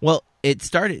better. Well, it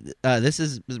started. This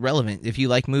is relevant if you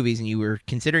like movies and you were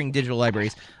considering digital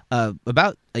libraries.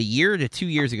 About a year to 2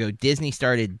 years ago, Disney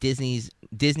started Disney's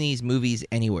Movies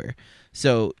Anywhere.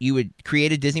 So you would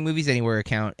create a Disney Movies Anywhere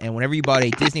account, and whenever you bought a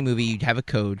Disney movie, you'd have a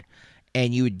code,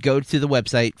 and you would go to the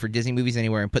website for Disney Movies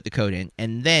Anywhere and put the code in,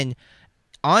 and then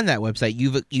on that website,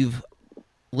 you've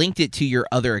linked it to your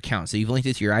other account. So you've linked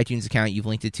it to your iTunes account, you've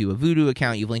linked it to a Vudu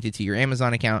account, you've linked it to your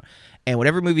Amazon account, and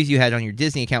whatever movies you had on your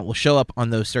Disney account will show up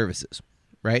on those services,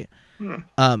 right?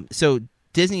 So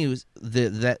Disney was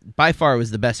that by far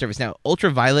was the best service. Now,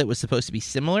 Ultraviolet was supposed to be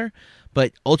similar,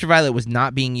 but Ultraviolet was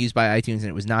not being used by iTunes and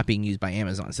it was not being used by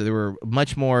Amazon. So there were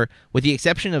much more, with the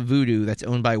exception of Vudu that's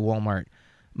owned by Walmart,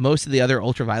 most of the other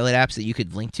Ultraviolet apps that you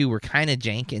could link to were kind of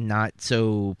jank and not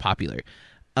so popular.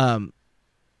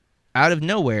 Out of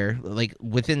nowhere,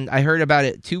 I heard about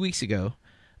it 2 weeks ago,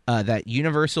 that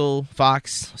Universal,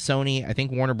 Fox, Sony, I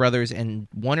think Warner Brothers, and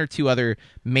one or two other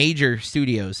major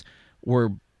studios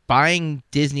were buying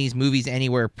Disney's Movies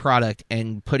Anywhere product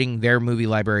and putting their movie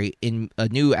library in a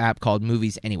new app called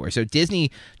Movies Anywhere. So Disney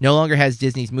no longer has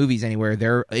Disney's Movies Anywhere.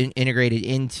 They're integrated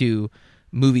into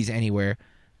Movies Anywhere,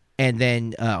 and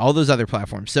then all those other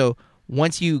platforms. So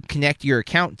once you connect your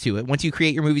account to it, once you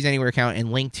create your Movies Anywhere account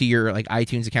and link to your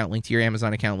iTunes account, link to your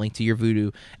Amazon account, link to your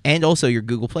Vudu, and also your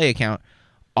Google Play account,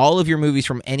 all of your movies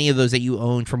from any of those that you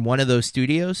own from one of those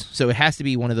studios, so it has to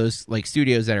be one of those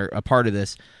studios that are a part of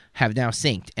this, have now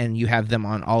synced, and you have them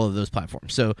on all of those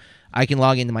platforms. So I can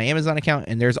log into my Amazon account,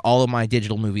 and there's all of my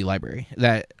digital movie library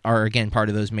that are, again, part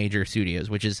of those major studios,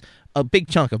 which is a big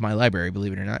chunk of my library,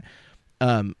 believe it or not.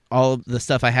 All of the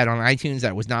stuff I had on iTunes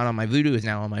that was not on my Vudu is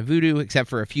now on my Vudu, except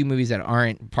for a few movies that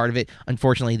aren't part of it.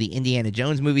 Unfortunately, the Indiana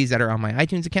Jones movies that are on my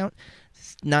iTunes account,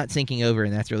 it's not syncing over,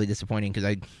 and that's really disappointing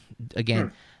because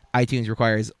iTunes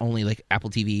requires only Apple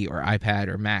TV or iPad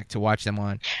or Mac to watch them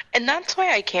on. And that's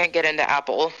why I can't get into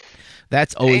Apple.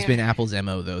 That's always been Apple's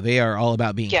MO, though. They are all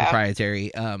about being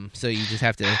proprietary. So you just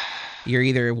have to, you're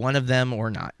either one of them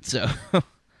or not. So,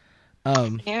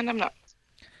 and I'm not.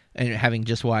 And having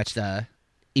just watched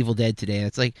Evil Dead today,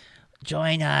 it's like,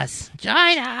 join us.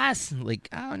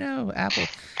 Oh no, Apple.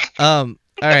 All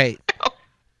right.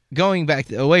 Going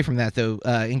back away from that though,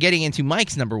 and getting into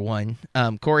Mike's number one,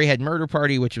 Corey had Murder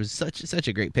Party, which was such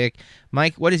a great pick.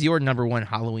 Mike, what is your number one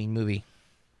Halloween movie?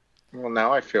 Well,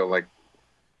 now I feel like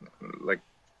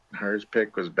hers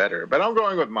pick was better, but I'm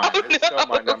going with mine. It's still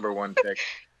my number one pick.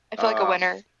 I feel like a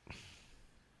winner.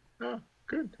 Oh,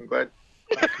 good. I'm glad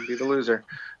I can be the loser.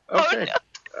 Okay.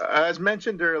 As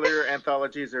mentioned earlier,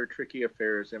 anthologies are tricky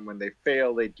affairs, and when they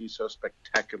fail, they do so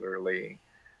spectacularly.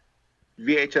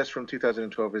 VHS from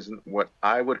 2012 isn't what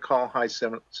I would call high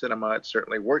cinema. It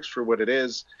certainly works for what it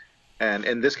is. And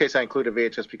in this case, I included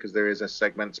VHS because there is a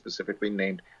segment specifically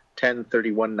named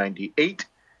 103198.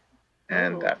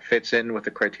 And that fits in with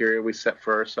the criteria we set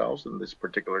for ourselves in this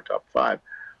particular top 5.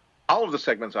 All of the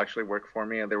segments actually worked for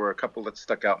me, and there were a couple that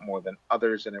stuck out more than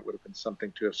others, and it would have been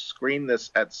something to have screened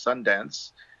this at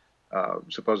Sundance.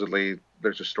 Supposedly,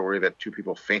 there's a story that 2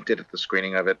 people fainted at the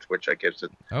screening of it, which I gives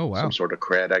it some sort of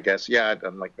cred, I guess. Yeah,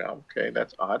 I'm like, oh, okay,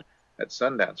 that's odd. At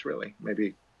Sundance, really.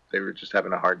 Maybe they were just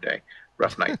having a hard day,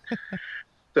 rough night.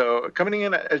 So coming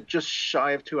in at just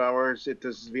shy of 2 hours,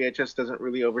 VHS doesn't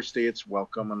really overstay its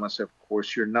welcome unless, of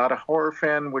course, you're not a horror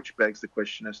fan, which begs the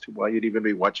question as to why you'd even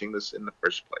be watching this in the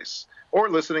first place. Or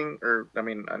listening, I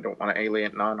don't want to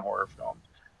alienate non-horror film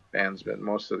fans, but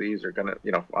most of these are going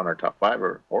to, on our top 5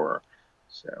 are horror.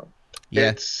 So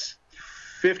it's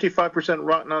 55%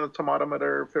 Rotten on the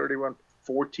Tomatometer,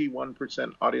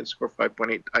 41% audience score,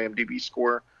 5.8 IMDb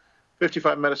score.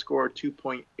 55 Metascore,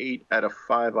 2.8 out of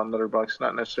 5 on Letterboxd.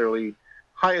 Not necessarily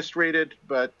highest rated,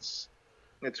 but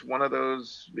it's one of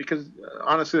those, because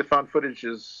honestly, the found footage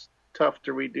is tough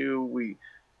to redo.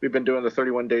 We've been doing the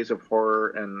 31 Days of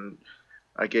Horror, and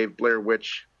I gave Blair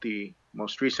Witch, the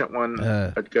most recent one,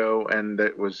 a go, and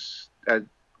it was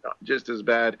just as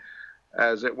bad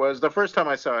as it was the first time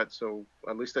I saw it, so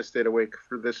at least I stayed awake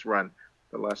for this run.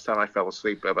 the last time I fell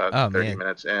asleep about Oh, 30 man.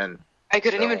 minutes in. I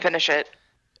couldn't even finish it.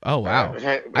 Oh wow! I saw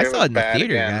was it in the bad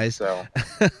theater, again, guys. So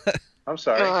I'm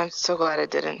sorry. Oh, I'm so glad I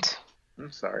didn't.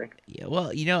 I'm sorry. Yeah,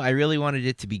 well, I really wanted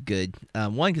it to be good.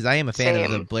 One, because I am a fan of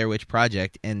the Same. Blair Witch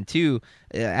Project, and two,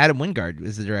 Adam Wingard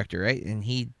is the director, right? And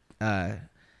he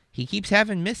keeps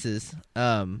having misses.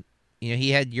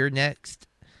 He had You're Next,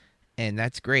 and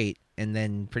that's great. And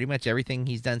then pretty much everything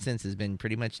he's done since has been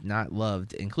pretty much not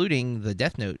loved, including the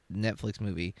Death Note Netflix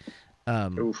movie.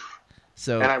 Oof.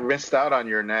 So And I missed out on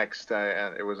Your Next.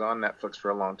 It was on Netflix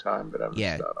for a long time, but I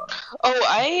missed out on it.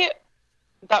 Oh,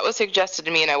 that was suggested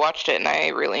to me, and I watched it, and I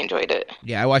really enjoyed it.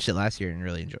 yeah, I watched it last year and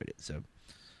really enjoyed it. So,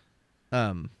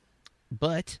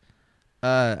 but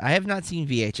I have not seen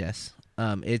VHS.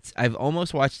 I've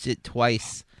almost watched it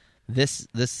twice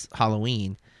this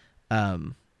Halloween.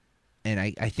 And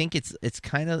I think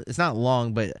it's not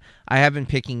long, but I have been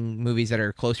picking movies that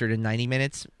are closer to 90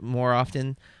 minutes more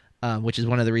often, which is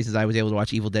one of the reasons I was able to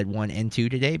watch Evil Dead 1 and 2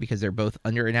 today, because they're both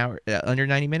under an hour, under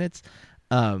 90 minutes,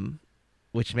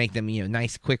 which make them,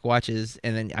 nice quick watches.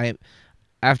 And then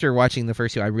after watching the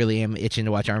first two, I really am itching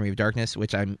to watch Army of Darkness,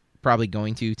 which I'm probably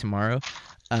going to tomorrow.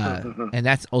 And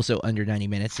that's also under 90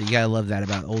 minutes. So you gotta love that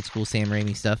about old school Sam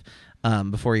Raimi stuff.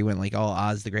 Before he went like all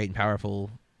Oz the Great and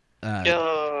Powerful. But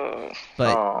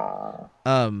Aw.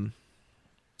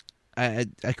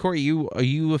 Corey, are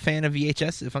you a fan of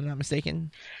VHS? If I'm not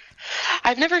mistaken.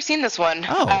 I've never seen this one.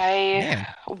 Oh, I man.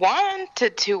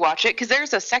 wanted to watch it because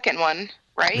there's a second one,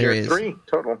 right? There There is. are 3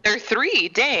 total. There are 3.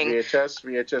 Dang. VHS,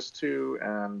 VHS 2,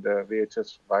 and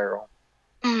VHS Viral.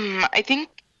 I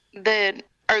think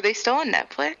are they still on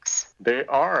Netflix? They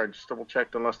are. I just double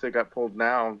checked, unless they got pulled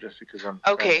now, just because I'm.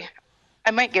 Okay.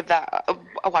 I might give that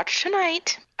a watch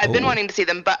tonight. I've been Oh. wanting to see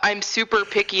them, but I'm super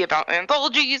picky about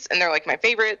anthologies, and they're like my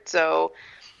favorite, so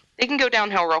they can go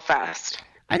downhill real fast.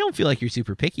 I don't feel like you're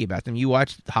super picky about them. You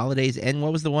watched Holidays, and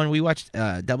what was the one we watched?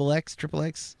 Double X, Triple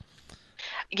X,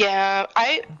 Yeah,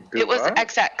 it was what?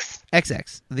 XX.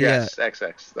 XX. Yes,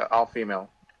 XX, the all female.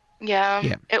 Yeah,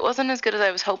 Yeah. it wasn't as good as I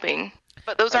was hoping.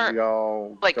 But those Have aren't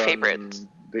y'all like done favorites.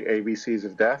 The ABCs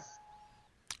of Death.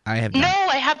 I have No, not.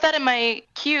 I have that in my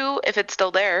queue if it's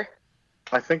still there.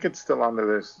 I think it's still on there.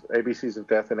 There's ABCs of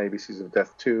Death and ABCs of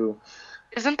Death 2.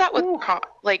 Isn't that with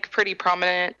like pretty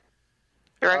prominent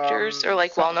directors or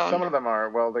like well known? Some of them are.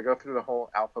 Well, they go through the whole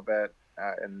alphabet,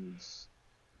 and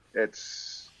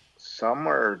some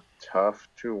are tough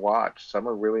to watch. Some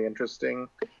are really interesting.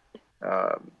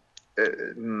 I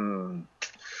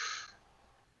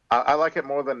like it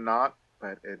more than not,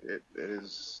 but it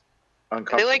is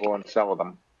uncomfortable in some of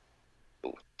them.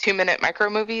 2-minute micro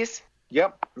movies.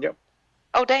 Yep.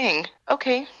 Oh dang.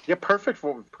 Okay. Yeah, perfect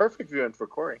viewing for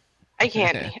Corey. I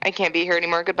can't be here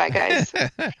anymore. Goodbye, guys.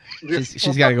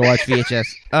 She's got to go watch VHS.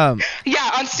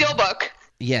 Yeah, on Steelbook.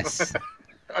 Yes,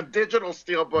 A digital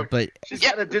steelbook. but She's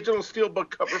got a digital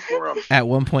steelbook cover for him. at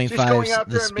 1.5 She's going out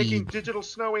the there and making speed. digital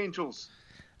snow angels.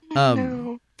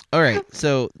 All right,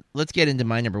 so let's get into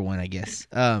my number one, I guess.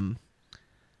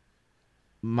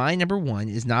 My number one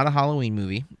is not a Halloween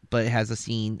movie, but it has a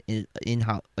scene at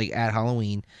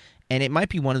Halloween, and it might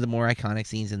be one of the more iconic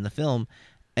scenes in the film,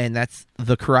 and that's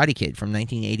the Karate Kid from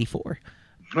 1984.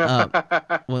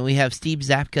 When we have Steve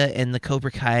Zapka and the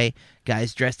Cobra Kai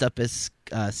guys dressed up as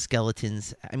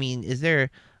skeletons. I mean, is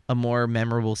there a more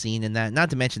memorable scene in that? Not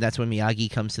to mention that's when Miyagi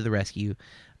comes to the rescue.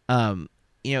 And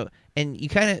you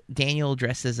kind of Daniel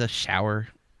dressed as a shower,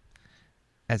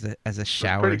 as a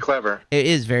shower. Pretty clever. It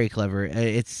is very clever.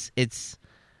 It's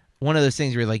one of those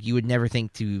things where like you would never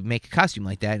think to make a costume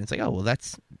like that, and it's like, oh well,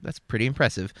 that's pretty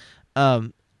impressive.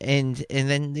 And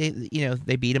then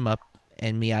they beat him up,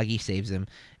 and Miyagi saves him.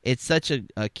 It's such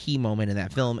a key moment in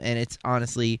that film, and it's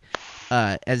honestly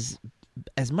as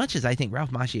much as I think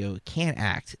Ralph Macchio can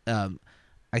act,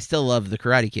 I still love the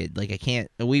Karate Kid. Like I can't.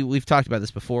 We've talked about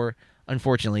this before.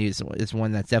 Unfortunately, it's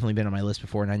one that's definitely been on my list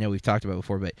before, and I know we've talked about it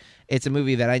before, but it's a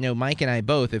movie that I know Mike and I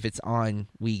both, if it's on,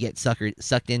 we get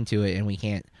sucked into it, and we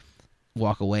can't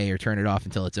walk away or turn it off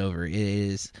until it's over. It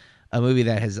is a movie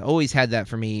that has always had that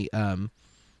for me.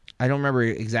 I don't remember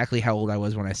exactly how old I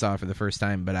was when I saw it for the first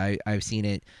time, but I've seen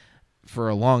it for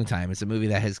a long time. It's a movie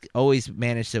that has always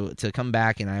managed to come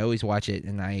back, and I always watch it,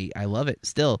 and I love it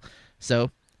still.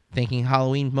 So, thinking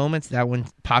Halloween moments, that one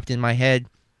popped in my head,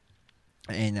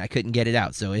 and I couldn't get it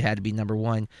out, so it had to be number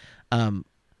one. I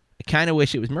kind of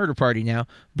wish it was Murder Party now,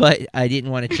 but I didn't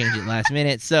want to change it last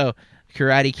minute, so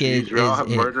Karate Kid We all is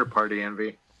have it. murder party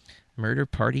envy. Murder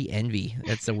Party envy.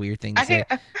 That's a weird thing to say.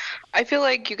 I feel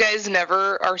like you guys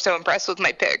never are so impressed with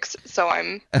my picks, so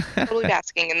I'm totally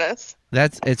basking in this.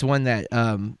 It's one that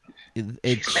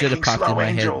it should have Making popped in snow my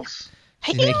head. angels.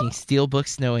 She's making steelbook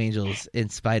snow angels in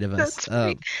spite of us. That's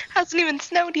right. Hasn't even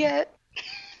snowed yet.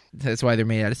 That's why they're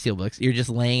made out of steelbooks. You're just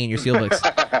laying in your steelbooks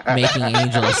making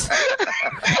angels.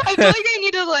 I feel like I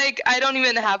need to I don't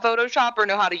even have Photoshop or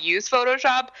know how to use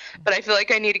Photoshop, but I feel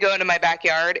like I need to go into my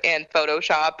backyard and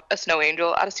Photoshop a snow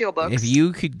angel out of steelbooks. If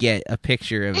you could get a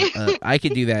picture of, I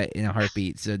could do that in a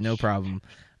heartbeat, so no problem.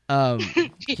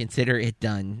 Consider it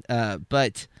done.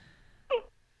 But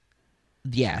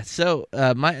yeah, so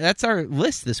that's our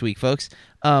list this week, folks.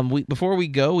 Before we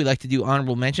go, we like to do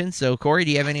honorable mentions. So Corey,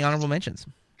 do you have any honorable mentions?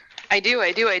 I do.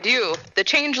 The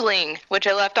Changeling, which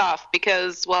I left off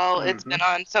because, well, it's been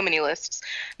on so many lists.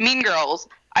 Mean Girls.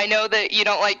 I know that you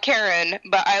don't like Karen,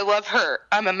 but I love her.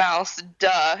 I'm a mouse,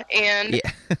 duh. And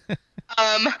Yeah.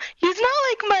 he's not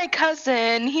like my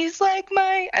cousin. He's like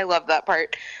I love that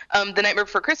part. The Nightmare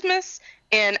Before Christmas.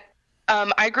 And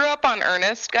I grew up on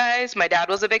Ernest, guys. My dad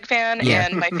was a big fan, Yeah.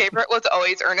 and my favorite was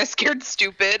always Ernest Scared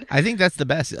Stupid. I think that's the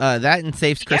best. That and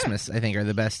Saves Christmas, I think, are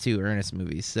the best two Ernest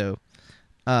movies. So,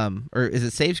 or is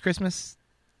it Saves Christmas?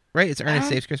 Right, it's Ernest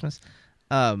Saves Christmas.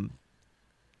 So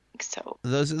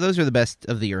Those are the best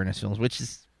of the Ernest films, which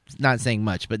is not saying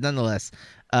much, but nonetheless,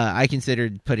 I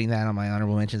considered putting that on my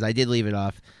honorable mentions. I did leave it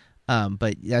off,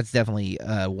 but that's definitely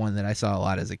one that I saw a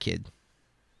lot as a kid.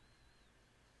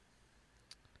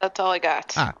 that's all I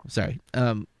got. Sorry.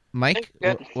 Mike,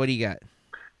 what do you got?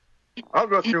 I'll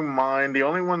go through mine. The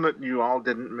only one that you all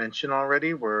didn't mention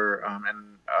already were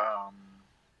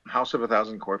House of a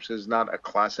Thousand Corpses. Not a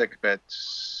classic, but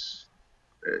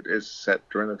it is set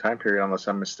during the time period, unless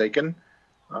I'm mistaken.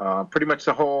 Pretty much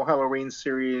the whole Halloween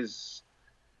series,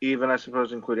 even I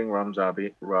suppose including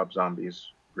Rob Zombie's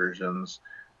versions,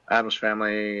 Addams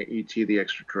Family, E.T. the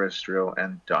Extraterrestrial,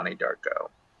 and Donnie Darko.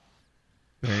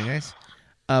 Very nice.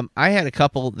 I had a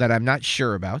couple that I'm not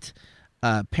sure about.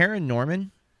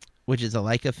 Paranorman, which is a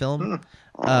Leica film,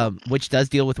 which does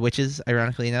deal with witches,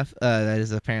 ironically enough. That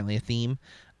is apparently a theme.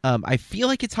 I feel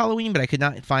like it's Halloween, but I could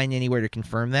not find anywhere to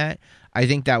confirm that. I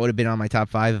think that would have been on my top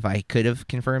 5 if I could have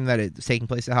confirmed that it's taking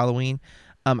place at Halloween.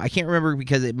 I can't remember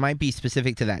because it might be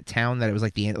specific to that town, that it was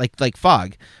like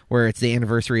Fog, where it's the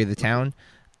anniversary of the town.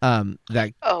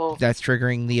 That's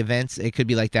triggering the events. It could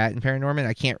be like that in Paranorman.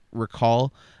 I can't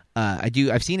recall.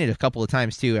 I've seen it a couple of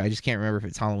times too. I just can't remember if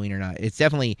it's Halloween or not. It's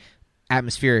definitely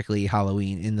atmospherically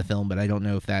Halloween in the film, but I don't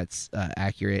know if that's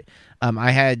accurate.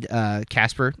 I had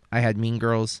Casper. I had Mean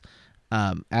Girls.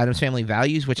 Addams Family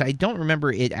Values, which I don't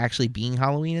remember it actually being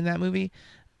Halloween in that movie.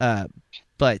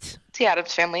 But It's the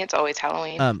Addams Family. It's always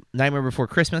Halloween. Nightmare Before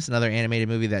Christmas, another animated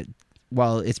movie that,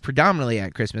 while it's predominantly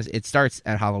at Christmas, it starts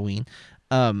at Halloween.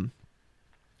 A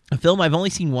film I've only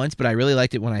seen once, but I really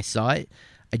liked it when I saw it.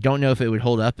 I don't know if it would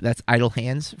hold up. That's Idle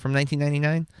Hands from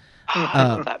 1999. I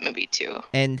love that movie too.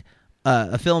 And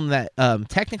a film that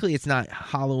technically it's not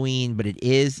Halloween, but it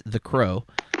is The Crow.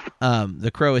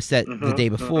 The Crow is set the day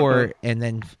before and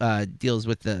then deals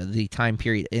with the time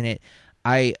period in it.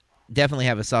 I definitely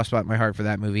have a soft spot in my heart for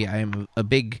that movie. I am a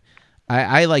big...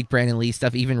 I like Brandon Lee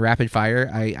stuff, even Rapid Fire.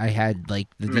 I had like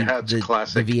the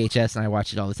VHS, and I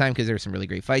watched it all the time because there were some really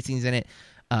great fight scenes in it.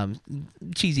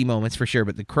 Cheesy moments for sure,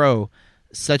 but The Crow,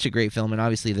 such a great film, and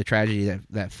obviously the tragedy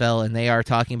that fell, and they are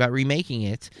talking about remaking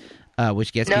it,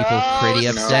 which gets people pretty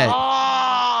upset.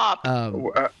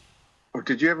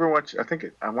 Did you ever watch?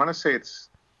 I want to say it's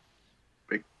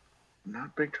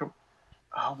not Big Trouble.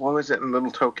 Oh, what was it in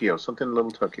Little Tokyo? Something in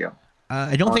Little Tokyo.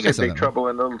 I don't think I saw Big that Trouble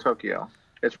in Little Tokyo.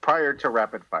 It's prior to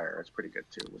Rapid Fire. It's pretty good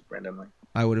too with Brandon Lee.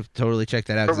 I would have totally checked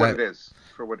that out. For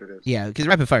what it is. Yeah, because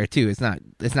Rapid Fire 2, it's not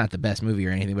the best movie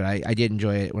or anything, but I did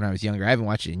enjoy it when I was younger. I haven't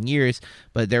watched it in years,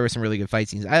 but there were some really good fight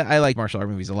scenes. I like martial art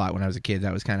movies a lot when I was a kid.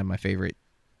 That was kind of my favorite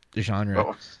genre.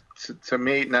 Oh, to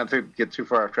me, not to get too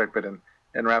far off track, but in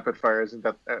Rapid Fire, isn't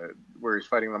that where he's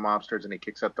fighting the mobsters and he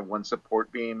kicks out the one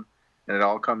support beam and it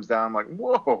all comes down? I'm like,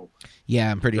 whoa.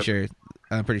 Yeah, I'm pretty sure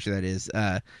that is.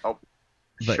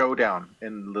 Showdown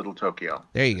in Little Tokyo.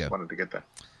 There you go. Wanted to get that.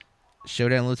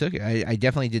 Showdown in Little Tokyo. I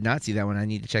definitely did not see that one. I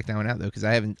need to check that one out though, because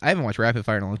I haven't watched Rapid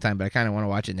Fire in a long time, but I kind of want to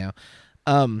watch it now.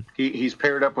 He's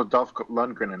paired up with Dolph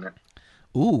Lundgren in it.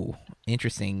 Ooh,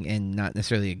 interesting, and not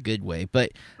necessarily a good way,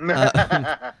 but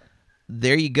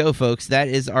there you go, folks. That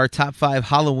is our top 5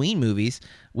 Halloween movies.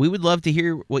 We would love to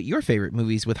hear what your favorite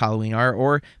movies with Halloween are,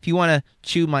 or if you want to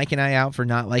chew Mike and I out for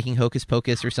not liking Hocus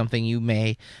Pocus or something, you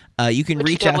may. You can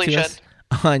reach out to us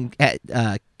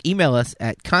email us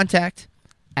at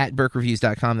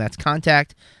contact@BurkeReviews.com. That's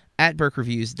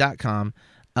contact@BurkeReviews.com.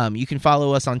 You can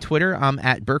follow us on Twitter. I'm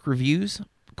at BurkeReviews.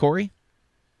 Corey?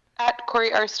 At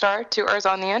Corey R. Star, 2 R's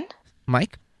on the end.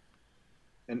 Mike?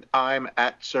 And I'm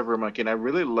at Server Monkey, and I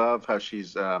really love how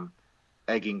she's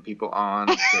egging people on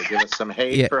to give us some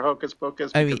hate Yeah. for Hocus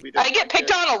Pocus. I because mean- we didn't I get like picked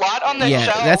it. on a lot on this Yeah,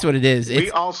 show. that's what it is. We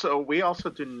It's, also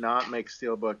do not make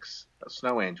Steelbooks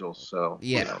Snow Angels, so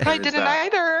Yeah. I didn't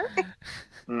either. either.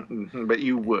 But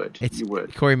you would. You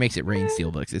would. Corey makes it rain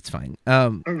steelbooks. It's fine.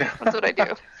 That's what I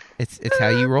do. It's how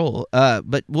you roll.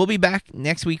 But we'll be back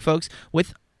next week, folks,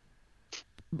 with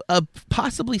a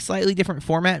possibly slightly different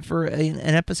format for an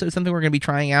episode. Something we're going to be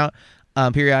trying out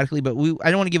periodically. But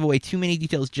I don't want to give away too many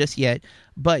details just yet.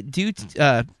 But do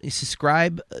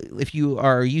subscribe if you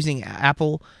are using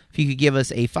Apple. If you could give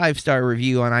us a 5-star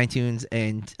review on iTunes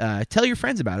and tell your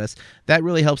friends about us, that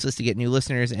really helps us to get new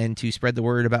listeners and to spread the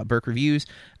word about Burke Reviews.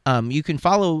 You can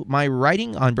follow my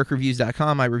writing on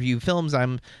BurkeReviews.com. I review films.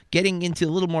 I'm getting into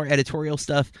a little more editorial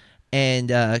stuff, and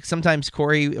sometimes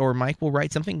Corey or Mike will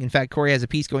write something. In fact, Corey has a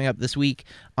piece going up this week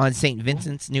on St.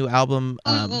 Vincent's new album,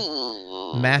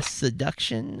 Mass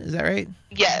Seduction. Is that right?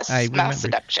 Yes, I remember. mass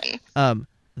seduction.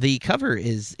 The cover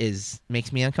is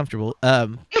makes me uncomfortable.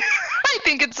 I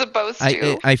think it's supposed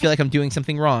to. I feel like I'm doing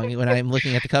something wrong when I'm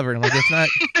looking at the cover, and I'm like, it's not.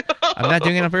 I'm not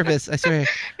doing it on purpose. I swear.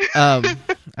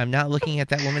 I'm not looking at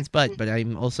that woman's butt, but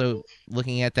I'm also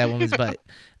looking at that woman's butt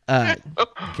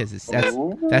because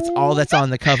that's all that's on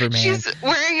the cover, man. She's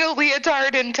wearing a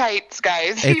leotard and tights,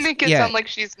 guys. You make it sound like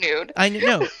she's nude. I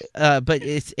know, but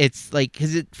it's like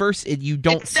because at first you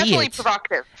don't It's see definitely it,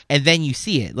 provocative. and then you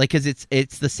see it, like because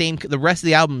it's the same. The rest of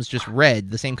the album is just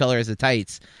red, the same color as the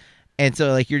tights. And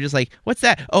so, like, you're just like, what's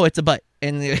that? Oh, it's a butt.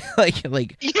 And,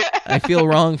 like Yeah. I feel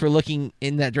wrong for looking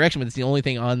in that direction, but it's the only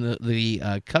thing on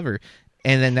the cover.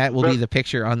 And then that will be the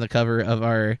picture on the cover of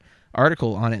our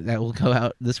article on it that will go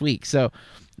out this week. So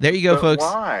there you go, folks.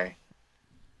 Why?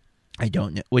 I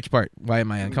don't know. Which part? Why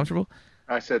am I uncomfortable?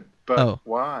 I said, but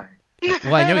why?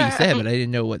 Well, I know what you said, but I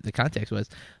didn't know what the context was.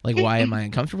 Like, why am I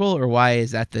uncomfortable? Or why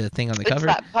is that the thing on the It's cover?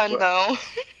 that pun, though.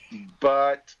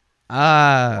 But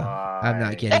I'm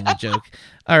not getting the joke.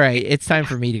 All right, it's time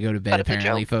for me to go to bed, Butt of the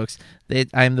apparently, joke. folks.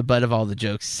 I'm the butt of all the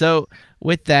jokes. So,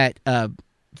 with that,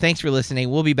 thanks for listening.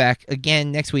 We'll be back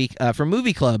again next week for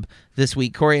Movie Club this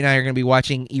week. Corey and I are going to be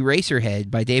watching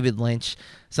Eraserhead by David Lynch,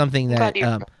 something that Glad you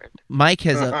remembered. Mike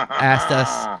has asked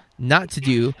us not to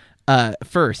do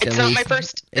first. It's at not least. my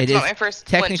first. It It's is not my first.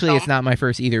 Technically, Lynch it's not my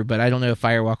first either, but I don't know if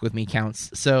Firewalk with Me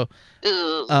counts. So,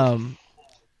 film.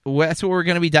 that's what we're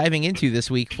going to be diving into this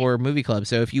week for Movie Club.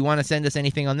 So if you want to send us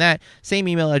anything on that, same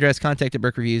email address,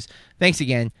 contact@Burke Reviews. Thanks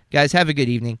again. Guys, have a good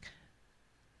evening.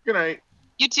 good night.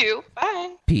 You too.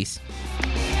 Bye. Peace.